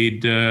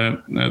made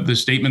the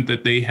statement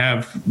that they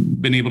have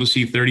been able to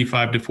see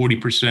 35 to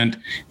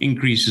 40%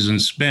 increases in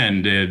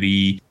spend.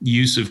 The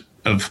use of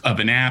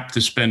an app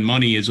to spend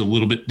money is a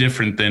little bit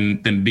different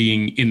than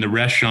being in the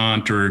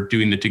restaurant or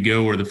doing the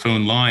to-go or the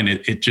phone line.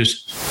 It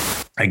just,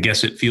 I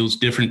guess it feels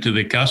different to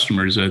the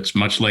customers. It's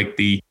much like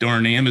the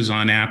darn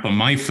Amazon app on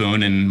my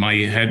phone and my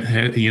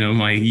head,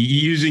 my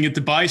using it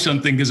to buy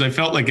something because I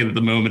felt like it at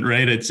the moment,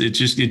 right?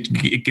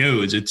 It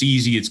goes, it's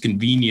easy, it's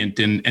convenient.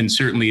 And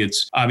certainly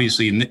it's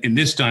obviously in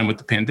this time with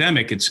the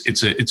pandemic,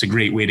 it's a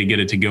great way to get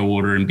a to-go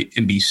order and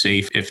be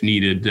safe if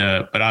needed.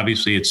 But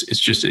obviously it's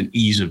just an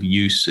ease of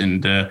use,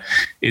 and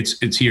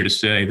it's here to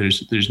stay.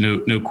 There's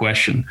no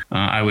question.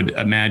 I would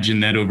imagine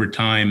that over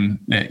time,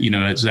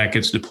 as that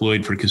gets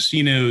deployed for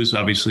casinos,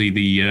 obviously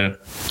the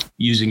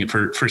using it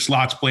for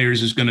slots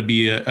players is going to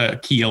be a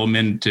key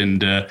element, and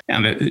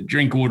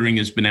drink ordering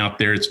has been out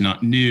there. It's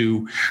not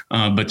new,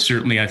 but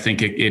certainly I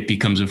think it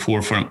becomes a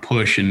forefront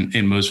push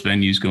in most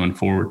venues going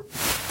forward.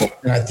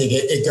 And I think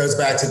it goes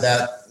back to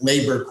that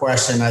labor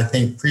question. I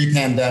think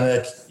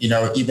pre-pandemic,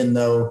 even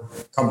though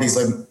companies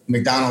like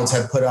McDonald's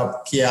had put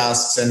up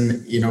kiosks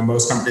and,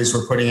 most companies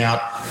were putting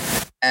out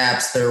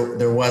apps,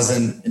 there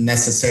wasn't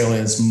necessarily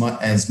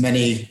as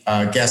many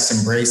guests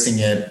embracing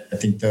it. I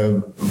think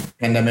the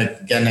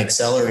pandemic again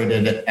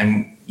accelerated it,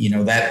 and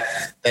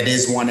that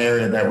is one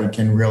area that we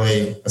can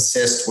really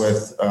assist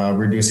with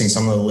reducing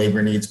some of the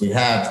labor needs we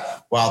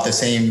have, while at the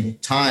same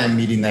time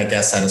meeting that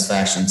guest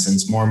satisfaction.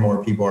 Since more and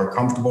more people are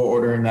comfortable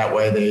ordering that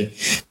way, they,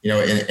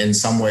 in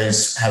some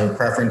ways have a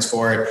preference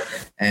for it.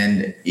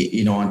 And,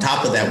 on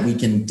top of that, we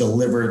can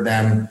deliver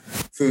them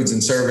foods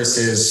and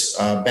services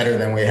better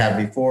than we have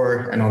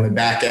before. And on the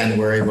back end,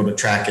 we're able to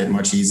track it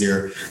much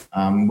easier.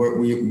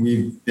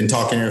 We've been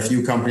talking to a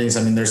few companies.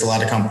 I mean, there's a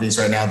lot of companies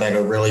right now that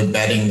are really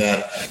betting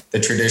that the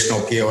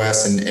traditional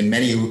POS, and in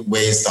many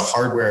ways, the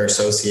hardware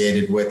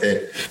associated with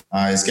it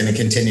is going to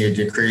continue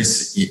to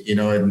decrease, and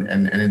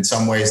in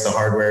some ways, the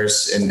hardware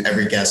is in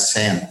every guest's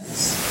hand.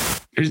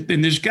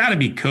 There's got to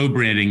be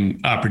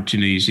co-branding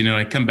opportunities.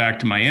 I come back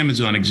to my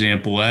Amazon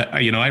example.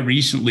 I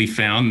recently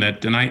found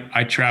that, and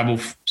I travel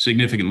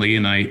significantly,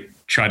 and I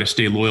try to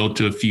stay loyal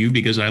to a few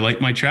because I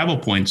like my travel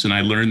points, and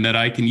I learned that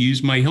I can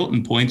use my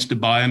Hilton points to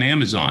buy on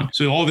Amazon.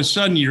 So all of a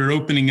sudden you're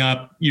opening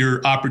up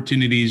your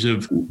opportunities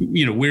of,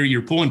 where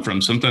you're pulling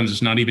from. Sometimes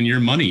it's not even your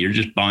money. You're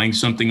just buying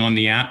something on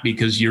the app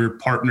because you're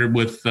partnered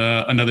with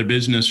another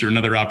business or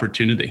another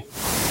opportunity.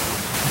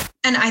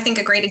 And I think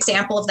a great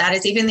example of that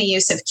is even the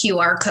use of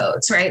QR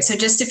codes, right? So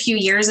just a few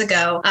years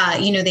ago,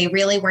 they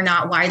really were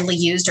not widely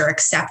used or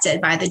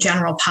accepted by the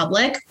general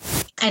public.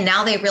 And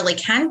now they really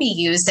can be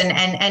used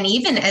and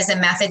even as a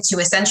method to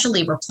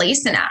essentially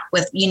replace an app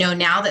with,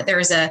 now that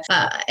there's an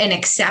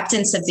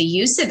acceptance of the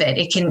use of it,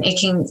 it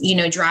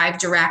can drive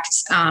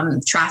direct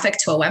traffic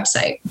to a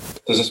website.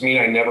 Does this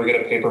mean I never get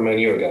a paper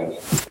menu again?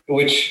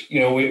 Which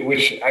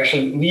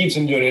actually leads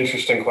into an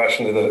interesting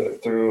question on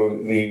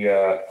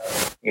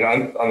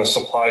the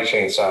supply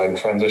chain side and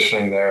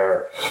transitioning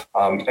there.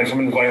 And from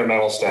an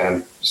environmental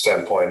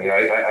standpoint,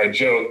 I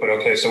joke, but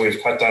okay, so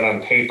we've cut down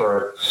on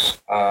paper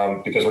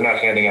because we're not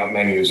handing out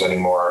menus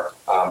anymore.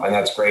 And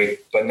that's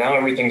great. But now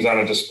everything's on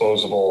a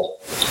disposable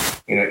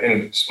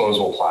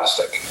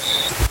plastic.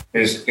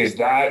 Is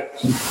that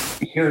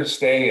here to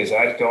stay? Is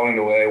that going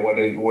away? What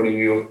are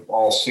you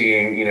all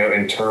seeing,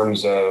 in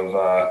terms of,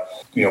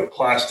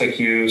 plastic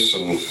use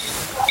and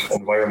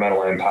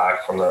environmental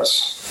impact from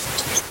this?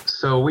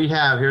 So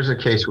here's a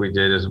case we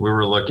did is we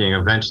were looking,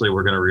 eventually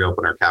we're going to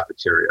reopen our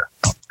cafeteria.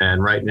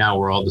 And right now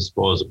we're all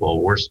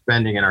disposable. We're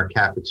spending in our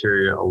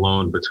cafeteria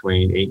alone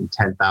between $8,000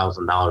 and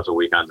 $10,000 a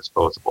week on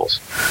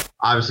disposables.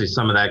 Obviously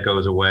some of that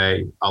goes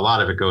away. A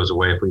lot of it goes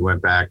away if we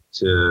went back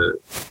to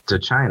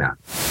China.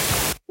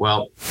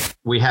 Well,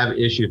 we have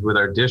issues with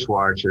our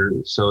dishwasher.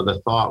 So the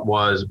thought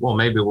was, well,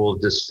 maybe we'll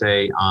just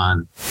stay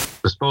on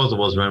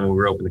disposables when we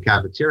reopen the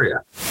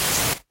cafeteria.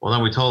 Well,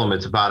 then we told them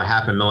it's about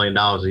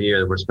 $500,000 a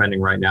year that we're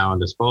spending right now on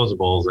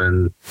disposables,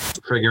 and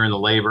figuring the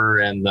labor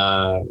and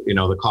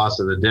the cost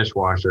of the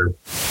dishwasher.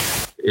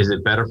 Is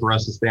it better for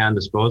us to stay on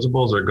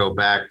disposables or go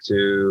back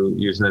to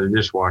using the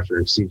dishwasher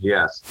in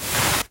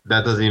CGS?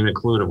 That doesn't even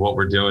include what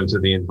we're doing to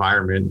the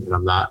environment. And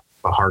I'm not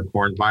a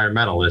hardcore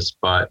environmentalist,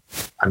 but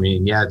I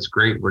mean, yeah, it's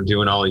great. We're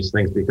doing all these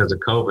things because of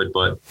COVID,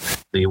 but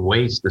the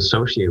waste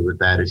associated with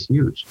that is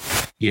huge.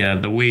 Yeah,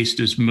 the waste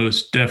is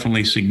most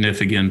definitely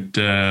significant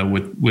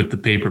with the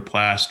paper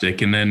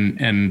plastic, and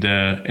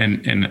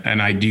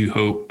I do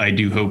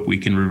hope we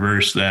can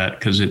reverse that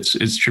because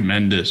it's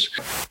tremendous.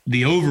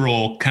 The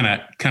overall kind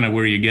of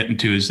where you're getting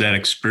to is that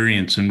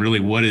experience, and really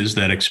what is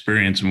that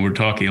experience? And we're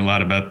talking a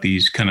lot about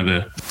these kind of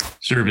the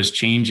service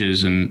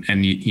changes, and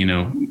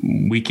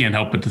we can't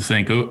help but to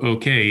think,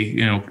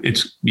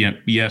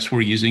 yes,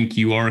 we're using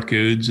QR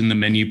codes and the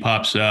menu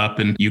pops up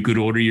and you could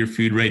order your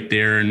food right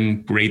there,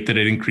 and great that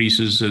it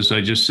increases, as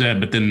I just said.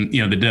 But then,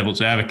 the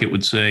devil's advocate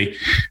would say,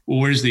 well,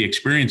 where's the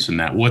experience in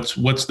that?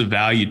 What's the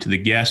value to the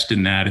guest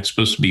in that? It's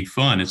supposed to be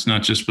fun. It's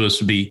not just supposed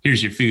to be,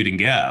 here's your food and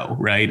go,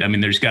 right? I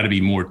mean, there's got to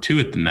be more to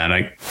it than that.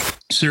 I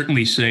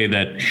certainly say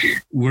that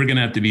we're going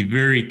to have to be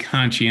very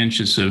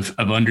conscientious of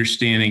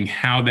understanding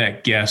how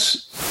that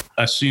guest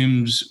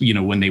assumes,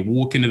 when they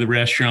walk into the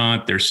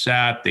restaurant, they're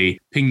sat, they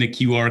ping the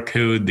QR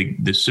code,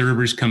 the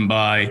servers come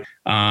by.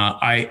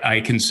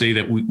 I can say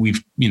that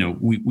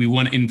we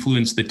want to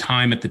influence the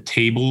time at the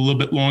table a little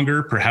bit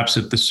longer. Perhaps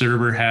if the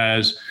server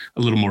has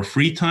a little more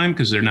free time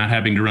because they're not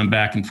having to run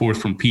back and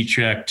forth from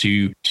P-check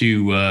to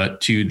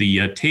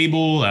the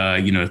table.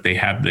 If they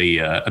have the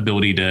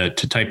ability to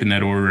type in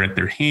that order at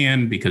their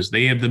hand because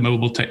they have the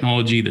mobile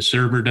technology, the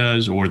server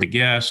does, or the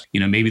guest.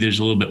 Maybe there's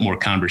a little bit more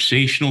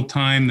conversational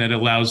time that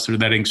allows for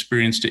that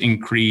experience to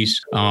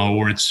increase.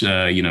 Or it's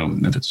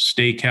if it's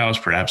a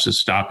steakhouse, perhaps it's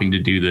stopping to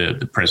do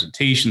the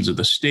presentations of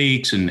the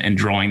steaks and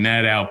drawing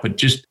that out. But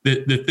just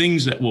the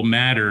things that will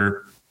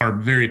matter are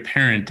very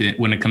apparent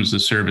when it comes to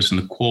service and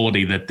the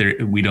quality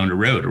that we don't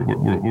erode, or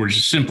we're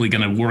just simply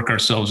going to work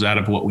ourselves out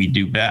of what we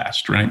do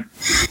best, right?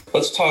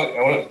 Let's talk.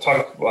 I want to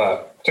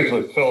talk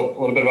particularly, Phil, a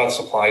little bit about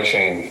supply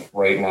chain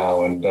right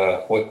now, and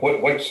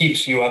what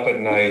keeps you up at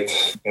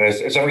night.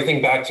 Is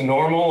everything back to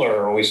normal, or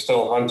are we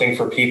still hunting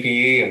for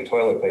PPE and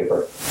toilet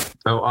paper?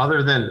 So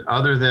other than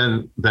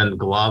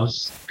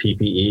gloves,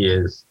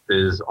 PPE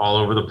is all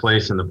over the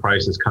place, and the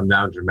prices come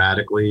down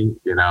dramatically.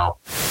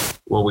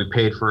 what we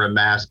paid for a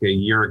mask a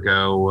year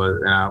ago was,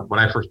 when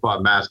I first bought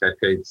a mask, I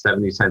paid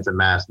 70 cents a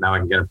mask. Now I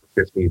can get them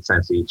for 15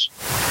 cents each.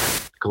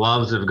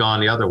 Gloves have gone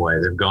the other way.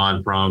 They've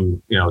gone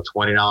from,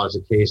 $20 a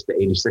case to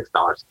 $86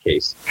 a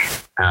case.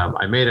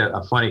 I made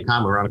a funny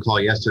comment. We were on a call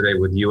yesterday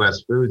with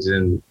US Foods,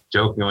 and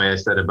jokingly I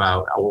said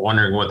about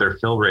wondering what their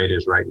fill rate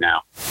is right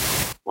now.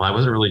 Well, I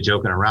wasn't really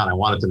joking around. I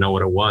wanted to know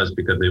what it was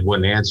because they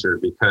wouldn't answer,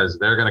 because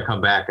they're going to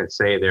come back and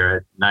say they're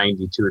at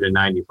 92 to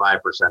 95%,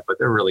 but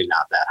they're really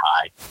not that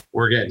high.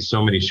 We're getting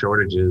so many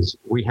shortages.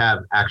 We have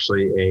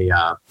actually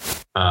a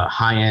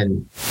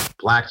high-end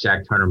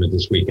blackjack tournament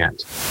this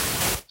weekend.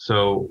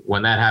 So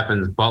when that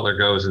happens, Butler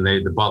goes and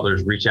the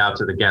butlers reach out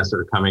to the guests that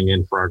are coming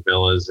in for our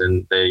villas,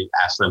 and they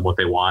ask them what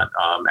they want.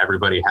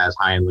 Everybody has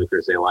high-end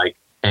liquors they like.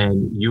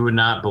 And you would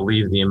not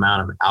believe the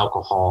amount of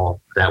alcohol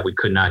that we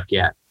could not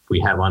get. We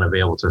have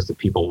unavailable to us that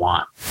people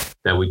want,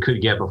 that we could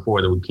get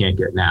before that we can't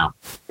get now.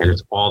 And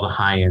it's all the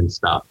high-end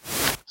stuff.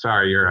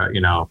 Sorry, you're a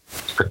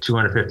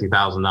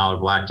 $250,000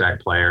 blackjack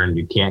player and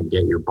you can't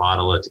get your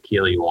bottle of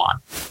tequila you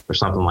want or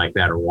something like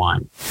that, or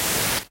wine.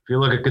 If you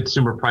look at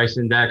consumer price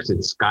index,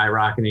 it's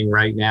skyrocketing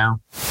right now.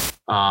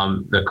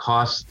 The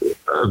cost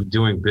of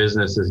doing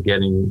business is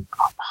getting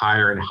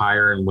higher and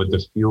higher. And with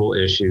the fuel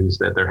issues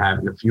that they're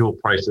having, the fuel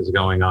prices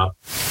going up,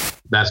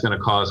 that's going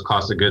to cause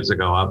cost of goods to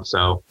go up.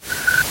 So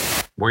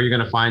where you're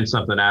going to find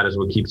something at is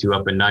what keeps you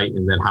up at night,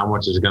 and then how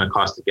much is it going to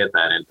cost to get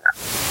that in there.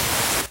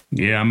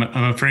 Yeah, I'm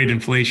afraid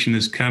inflation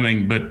is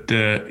coming, but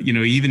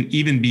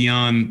even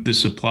beyond the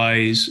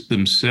supplies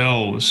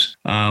themselves,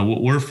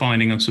 what we're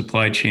finding on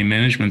supply chain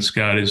management,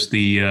 Scott, is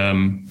the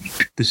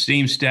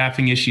same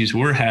staffing issues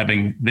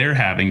they're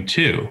having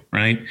too,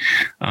 right?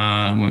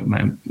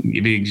 I'll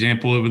give you an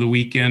example. Over the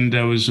weekend,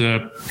 I was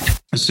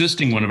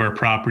assisting one of our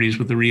properties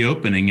with the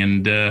reopening,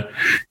 and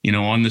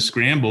on the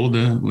scramble,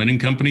 the linen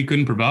company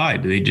couldn't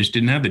provide. They just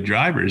didn't have the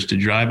drivers to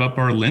drive up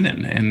our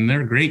linen, and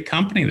they're a great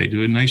company. They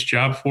do a nice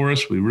job for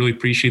us. We really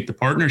appreciate the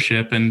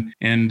partnership, and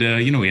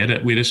we had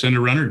to send a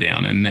runner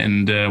down,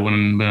 and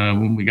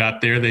when we got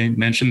there, they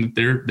mentioned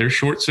that they're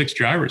short 6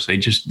 drivers. They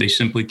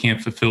simply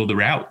can't fulfill the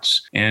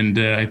routes, and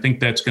I think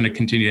that's going to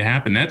continue to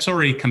happen. That's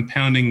already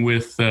compounding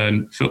with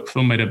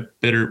Phil might have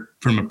better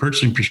from a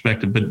purchasing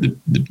perspective, but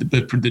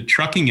the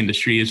trucking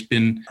industry has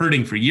been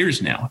hurting for years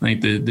now. I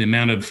think the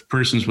amount of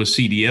persons with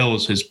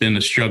CDLs has been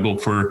a struggle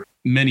for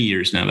many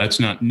years now. That's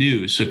not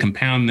new. So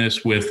compound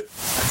this with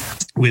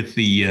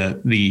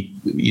the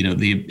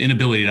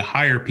inability to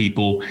hire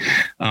people,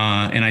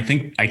 and I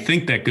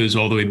think that goes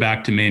all the way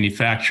back to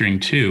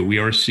manufacturing too. We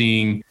are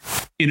seeing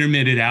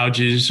intermittent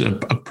outages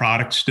of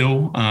products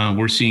still.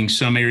 We're seeing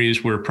some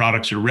areas where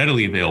products are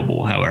readily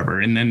available, however,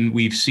 and then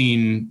we've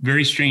seen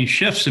very strange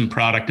shifts in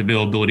product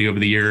availability over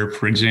the year.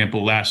 For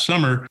example, last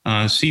summer,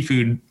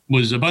 seafood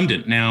was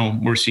abundant. Now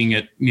we're seeing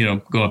it,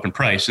 go up in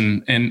price,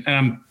 and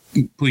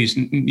please,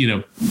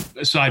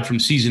 aside from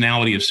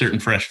seasonality of certain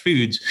fresh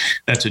foods,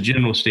 that's a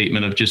general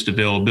statement of just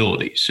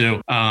availability. So,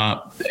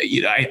 I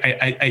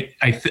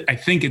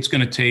think it's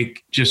going to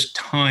take just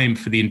time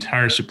for the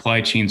entire supply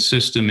chain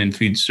system in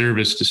food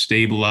service to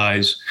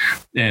stabilize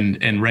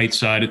and right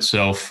side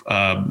itself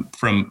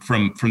from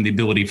the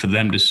ability for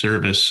them to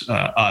service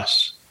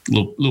us.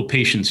 Little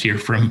patience here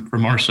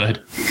from our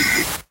side.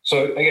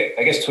 So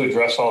I guess to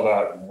address all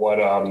that,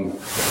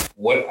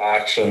 what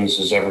actions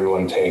is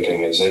everyone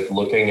taking? Is it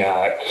looking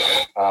at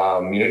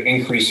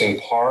increasing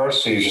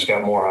parts so you just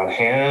got more on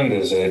hand?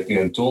 Is it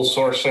dual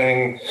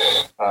sourcing?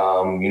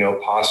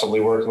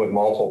 Possibly working with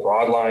multiple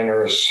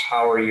broadliners?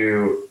 How are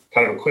you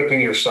kind of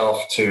equipping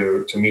yourself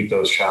to meet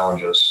those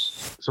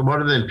challenges? So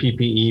other than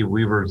PPE,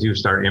 we've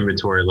reduced our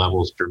inventory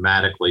levels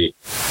dramatically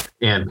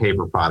and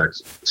paper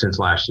products since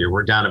last year.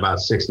 We're down about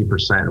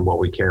 60% of what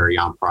we carry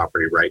on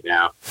property right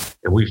now.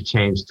 And we've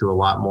changed to a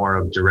lot more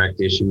of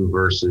direct issue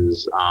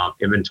versus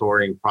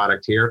inventorying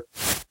product here,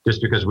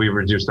 just because we've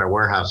reduced our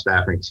warehouse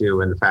staffing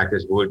too. And the fact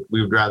is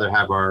we would rather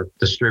have our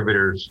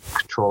distributors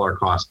control our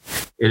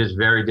costs. It is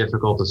very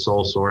difficult to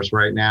sole source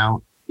right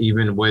now,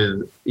 even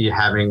with you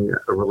having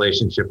a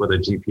relationship with a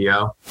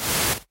GPO.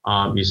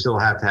 You still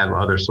have to have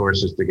other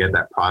sources to get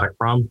that product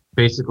from.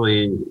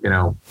 Basically,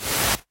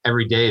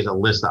 every day is a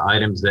list of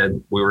items that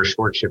we were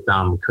short shipped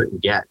on and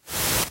couldn't get.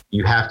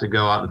 You have to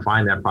go out and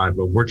find that product,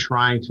 but we're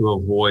trying to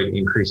avoid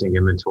increasing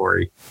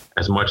inventory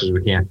as much as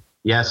we can.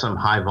 Yes, some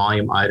high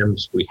volume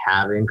items we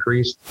have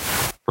increased,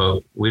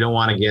 but we don't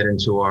want to get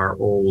into our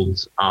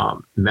old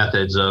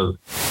methods of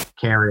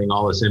carrying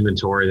all this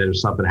inventory that if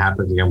something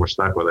happens again, we're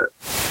stuck with it.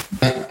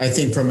 I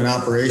think from an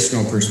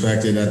operational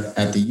perspective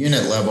at the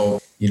unit level,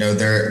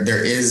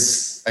 there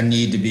is a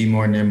need to be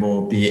more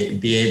nimble,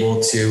 be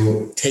able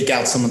to take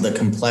out some of the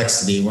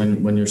complexity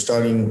when you're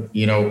starting,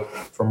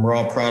 from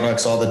raw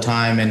products all the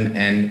time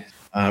and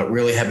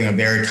really having a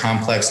very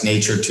complex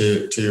nature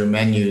to your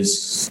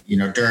menus.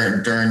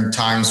 During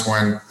times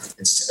when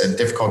it's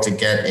difficult to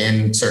get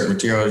in certain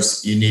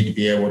materials, you need to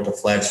be able to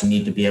flex. You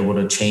need to be able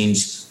to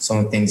change some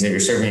of the things that you're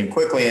serving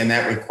quickly, and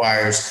that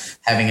requires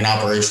having an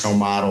operational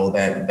model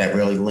that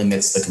really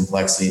limits the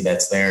complexity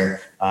that's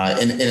there.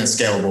 in a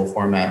scalable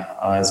format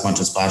as much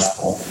as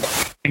possible.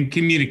 And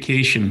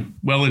communication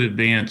well in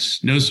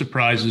advance, no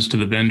surprises to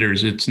the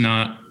vendors. It's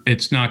not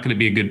going to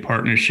be a good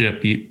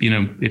partnership. You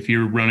know, if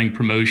you're running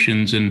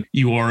promotions and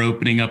you are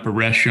opening up a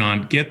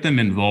restaurant, get them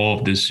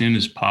involved as soon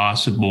as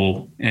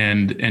possible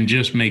and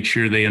just make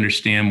sure they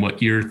understand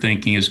what you're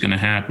thinking is going to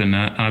happen.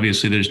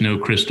 Obviously, there's no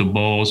crystal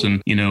balls.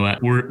 And, you know,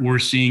 we're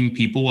seeing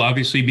people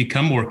obviously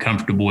become more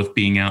comfortable with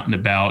being out and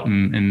about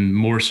and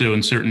more so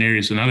in certain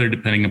areas than other,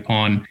 depending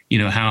upon, you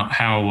know, how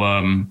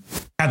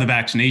the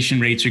vaccination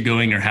rates are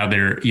going or how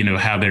their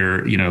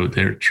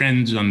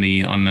trends on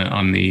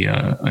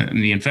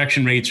the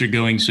infection rates are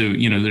going. So,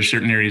 you know, there's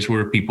certain areas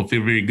where people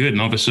feel very good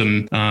and all of a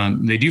sudden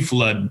they do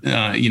flood,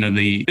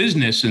 the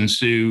business. And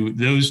so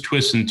those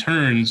twists and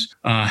turns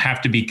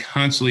have to be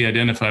constantly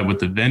identified with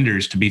the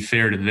vendors to be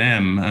fair to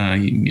them.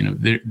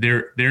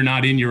 They're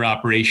not in your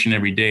operation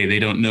every day. They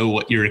don't know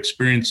what you're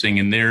experiencing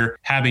and they're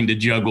having to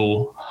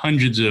juggle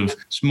hundreds of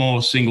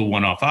small single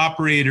one-off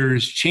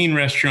operators, chain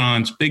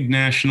restaurants, big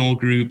national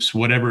groups,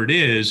 whatever it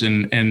is.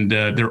 And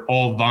they're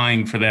all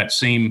vying for that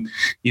same,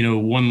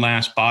 one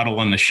last bottle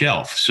on the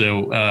shelf.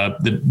 So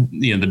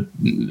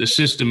the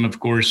system, of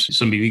course,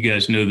 some of you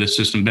guys know the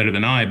system better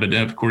than I, but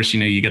of course,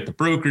 you get the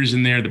brokers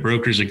in there. The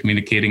brokers are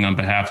communicating on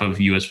behalf of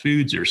US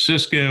Foods or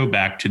Sysco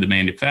back to the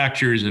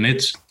manufacturers. And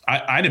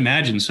I'd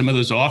imagine some of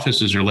those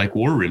offices are like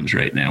war rooms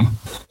right now.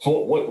 So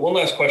one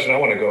last question I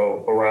want to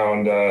go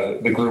around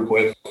the group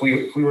with.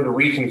 If we were to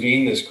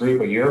reconvene this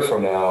group a year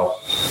from now,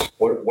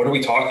 what are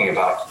we talking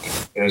about?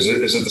 Is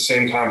it the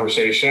same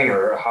conversation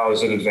or how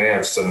is it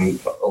advanced? And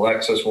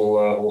Alexis,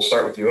 we'll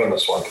start with you on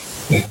this one.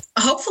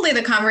 Hopefully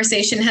the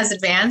conversation has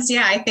advanced.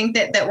 Yeah, I think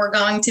that we're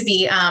going to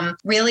be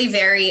really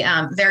very,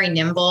 very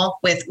nimble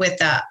with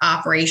the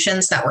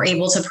operations that we're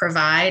able to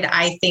provide.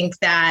 I think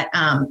that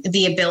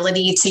the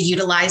ability to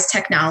utilize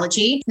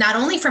technology, not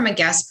only from a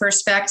guest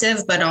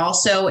perspective, but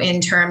also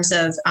in terms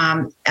of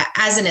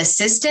as an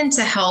assistant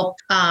to help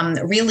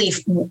really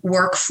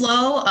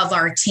workflow of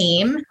our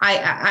team.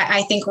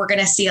 I think we're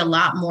going to see a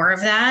lot more of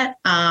that.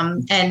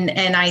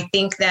 And I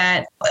think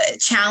that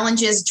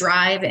challenges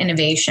drive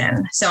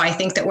innovation. So I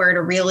think that we're at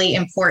a really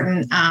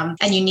important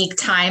and unique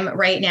time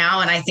right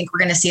now. And I think we're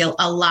going to see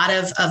a lot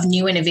of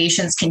new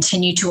innovations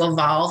continue to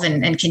evolve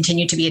and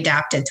continue to be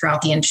adapted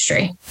throughout the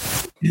industry.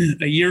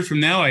 A year from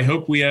now, I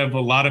hope we have a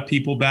lot of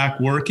people back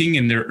working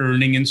and they're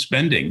earning and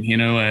spending.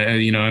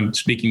 I'm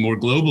speaking more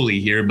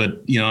globally here,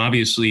 but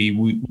obviously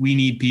we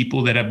need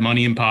people that have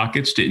money in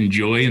pockets to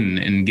enjoy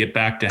and get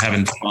back to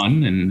having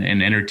fun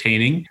and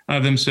entertaining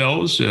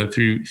themselves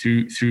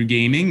through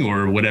gaming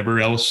or whatever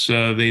else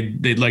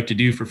they'd like to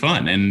do for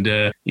fun. And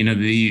it's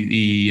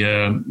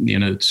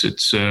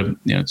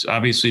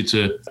obviously it's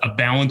a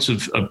balance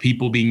of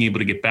people being able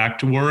to get back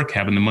to work,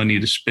 having the money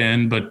to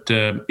spend. But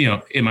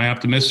am I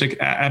optimistic?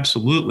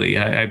 Absolutely.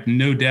 I have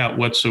no doubt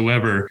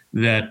whatsoever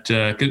that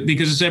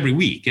because it's every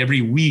week.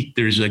 Every week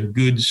there's a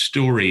good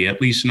story,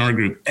 at least in our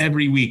group.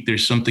 Every week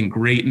there's something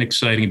great and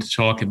exciting to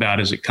talk about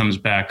as it comes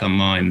back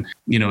online.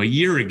 A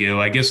year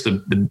ago, I guess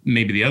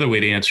maybe the other way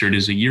to answer it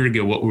is a year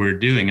ago what we were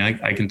doing.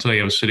 I can tell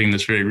you I was sitting in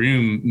this very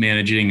room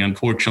managing,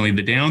 unfortunately,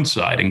 the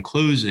downside and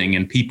closing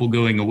and people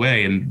going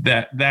away. And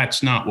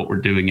that's not what we're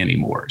doing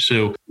anymore.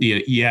 So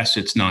yes,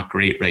 it's not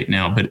great right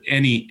now, but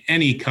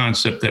any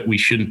concept that we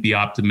shouldn't be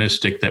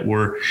optimistic that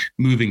we're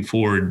moving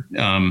forward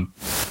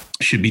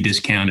should be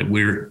discounted.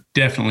 We're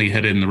definitely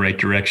headed in the right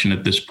direction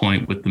at this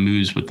point with the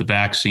moves with the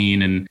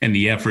vaccine and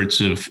the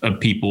efforts of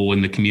people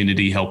in the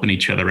community helping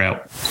each other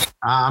out.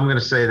 I'm going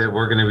to say that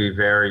we're going to be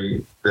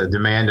the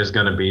demand is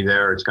going to be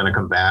there. It's going to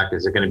come back.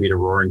 Is it going to be the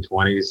roaring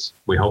 20s?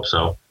 We hope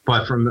so.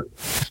 But from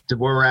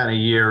where we're at in a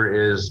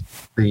year is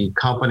the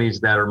companies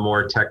that are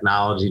more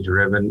technology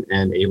driven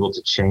and able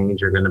to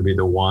change are going to be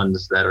the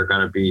ones that are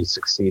going to be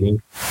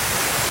succeeding.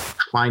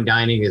 Fine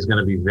dining is going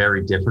to be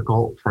very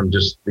difficult from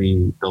just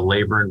the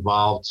labor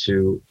involved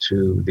to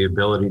the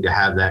ability to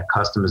have that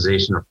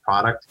customization of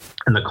product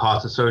and the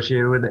cost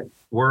associated with it.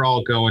 We're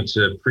all going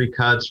to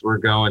pre-cuts. We're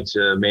going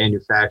to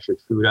manufactured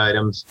food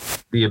items.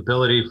 The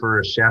ability for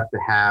a chef to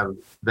have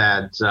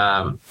that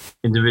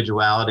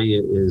individuality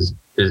is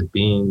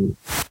being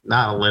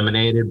not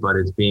eliminated, but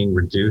it's being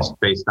reduced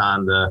based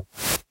on the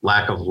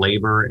lack of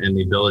labor and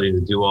the ability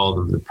to do all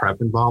of the prep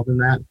involved in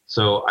that.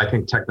 So I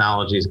think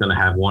technology is going to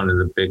have one of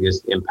the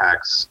biggest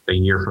impacts a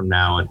year from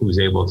now and who's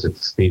able to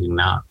succeed and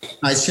not.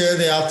 I share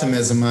the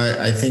optimism.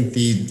 I think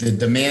the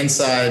demand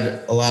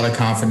side, a lot of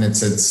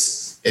confidence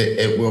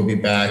it will be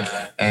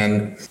back.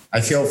 And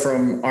I feel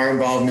from our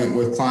involvement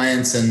with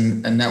clients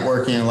and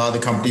networking, a lot of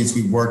the companies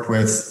we've worked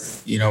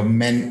with,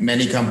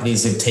 many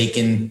companies have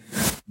taken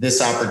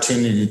this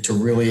opportunity to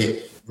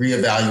really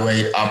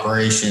reevaluate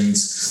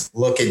operations,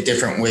 look at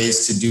different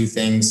ways to do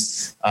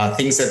things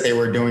that they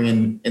were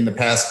doing in the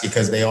past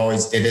because they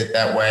always did it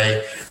that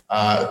way,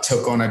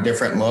 took on a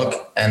different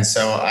look. And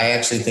so I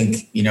actually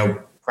think,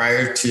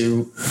 prior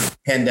to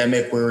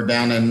pandemic, we were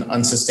down an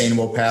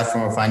unsustainable path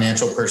from a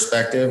financial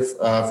perspective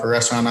for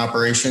restaurant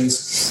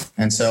operations.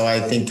 And so I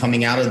think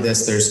coming out of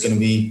this, there's going to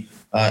be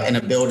an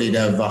ability to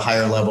have a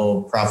higher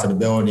level of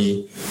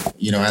profitability,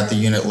 at the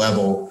unit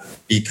level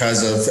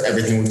because of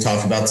everything we've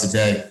talked about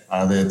today,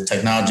 the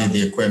technology,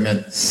 the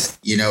equipment.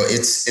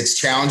 It's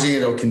challenging.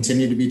 It'll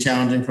continue to be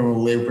challenging from a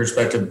labor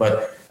perspective,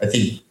 but I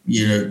think,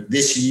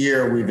 this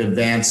year we've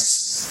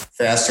advanced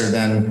faster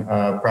than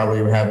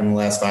probably we have in the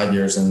last 5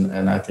 years,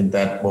 and I think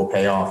that will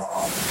pay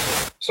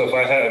off. So if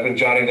I've been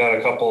jotting down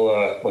a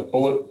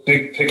couple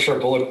big picture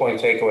bullet point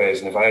takeaways,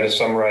 and if I had to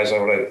summarize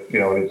what I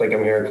think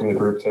I'm hearing from the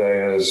group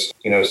today is,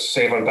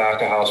 save on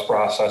back of house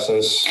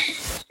processes,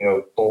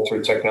 both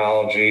through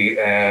technology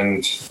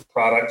and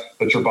product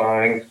that you're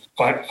buying.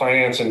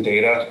 Finance and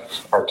data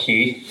are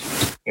key,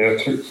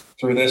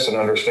 through this, and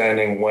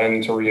understanding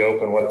when to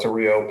reopen, what to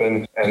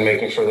reopen, and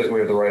making sure that we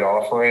have the right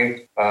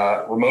offering.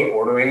 Remote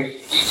ordering,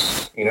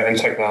 and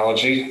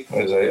technology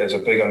is a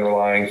big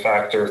underlying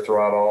factor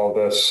throughout all of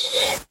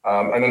this.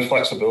 And then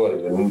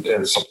flexibility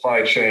and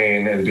supply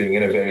chain and being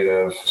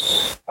innovative,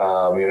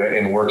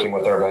 in working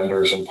with our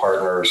vendors and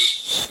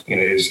partners,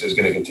 is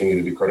going to continue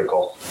to be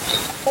critical.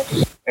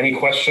 Any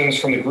questions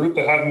from the group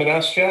that haven't been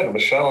asked yet?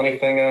 Michelle,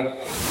 anything?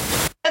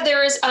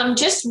 There is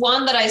just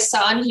one that I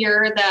saw in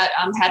here that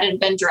hadn't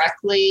been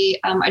directly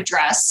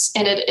addressed,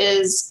 and it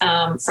is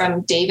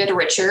from David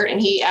Richard, and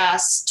he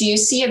asks, do you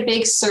see a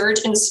big surge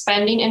in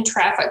spending and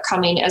traffic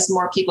coming as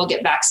more people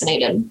get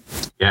vaccinated?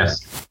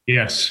 Yes,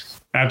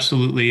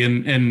 absolutely.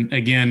 And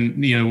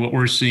again, what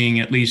we're seeing,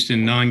 at least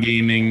in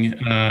non-gaming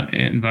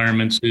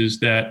environments, is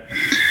that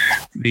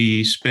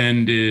the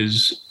spend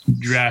is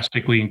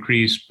drastically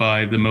increased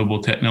by the mobile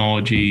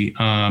technology.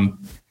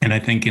 And I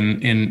think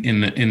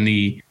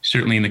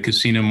certainly in the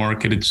casino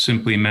market, it's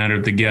simply a matter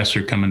of the guests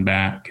are coming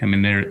back. I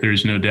mean,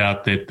 there's no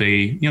doubt that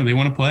they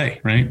want to play,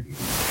 right?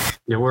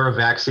 Yeah, we're a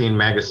vaccine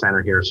mega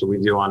center here, so we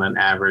do on an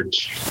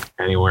average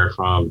anywhere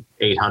from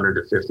 800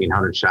 to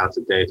 1,500 shots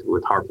a day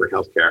with Hartford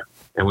Healthcare.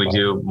 And we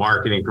do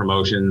marketing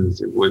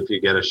promotions. If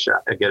you get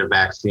a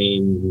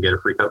vaccine, you can get a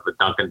free cup of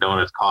Dunkin'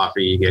 Donuts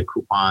coffee. You get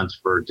coupons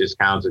for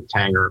discounts at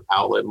Tanger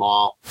Outlet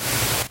Mall.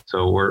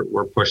 So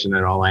we're pushing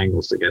at all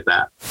angles to get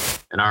that.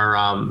 And our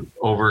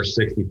over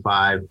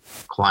 65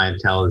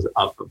 clientele is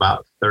up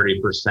about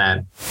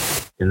 30%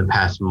 in the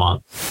past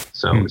month.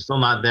 So we're still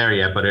not there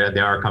yet, but they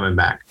are coming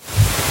back.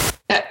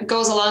 That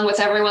goes along with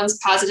everyone's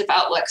positive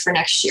outlook for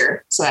next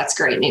year. So that's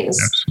great news.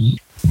 Absolutely.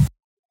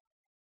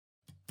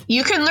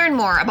 You can learn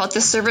more about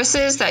the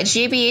services that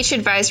JBH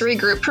Advisory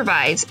Group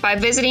provides by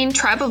visiting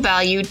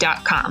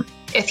tribalvalue.com.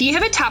 If you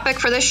have a topic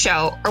for this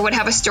show or would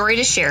have a story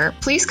to share,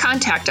 please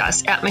contact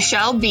us at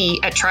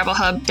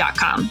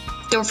michelleb@tribalhub.com.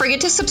 Don't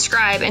forget to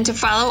subscribe and to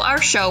follow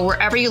our show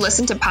wherever you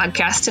listen to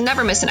podcasts to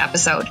never miss an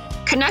episode.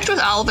 Connect with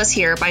all of us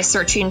here by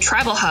searching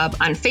Tribal Hub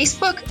on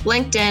Facebook,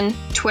 LinkedIn,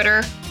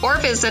 Twitter, or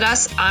visit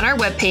us on our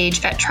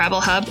webpage at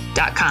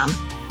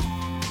tribalhub.com.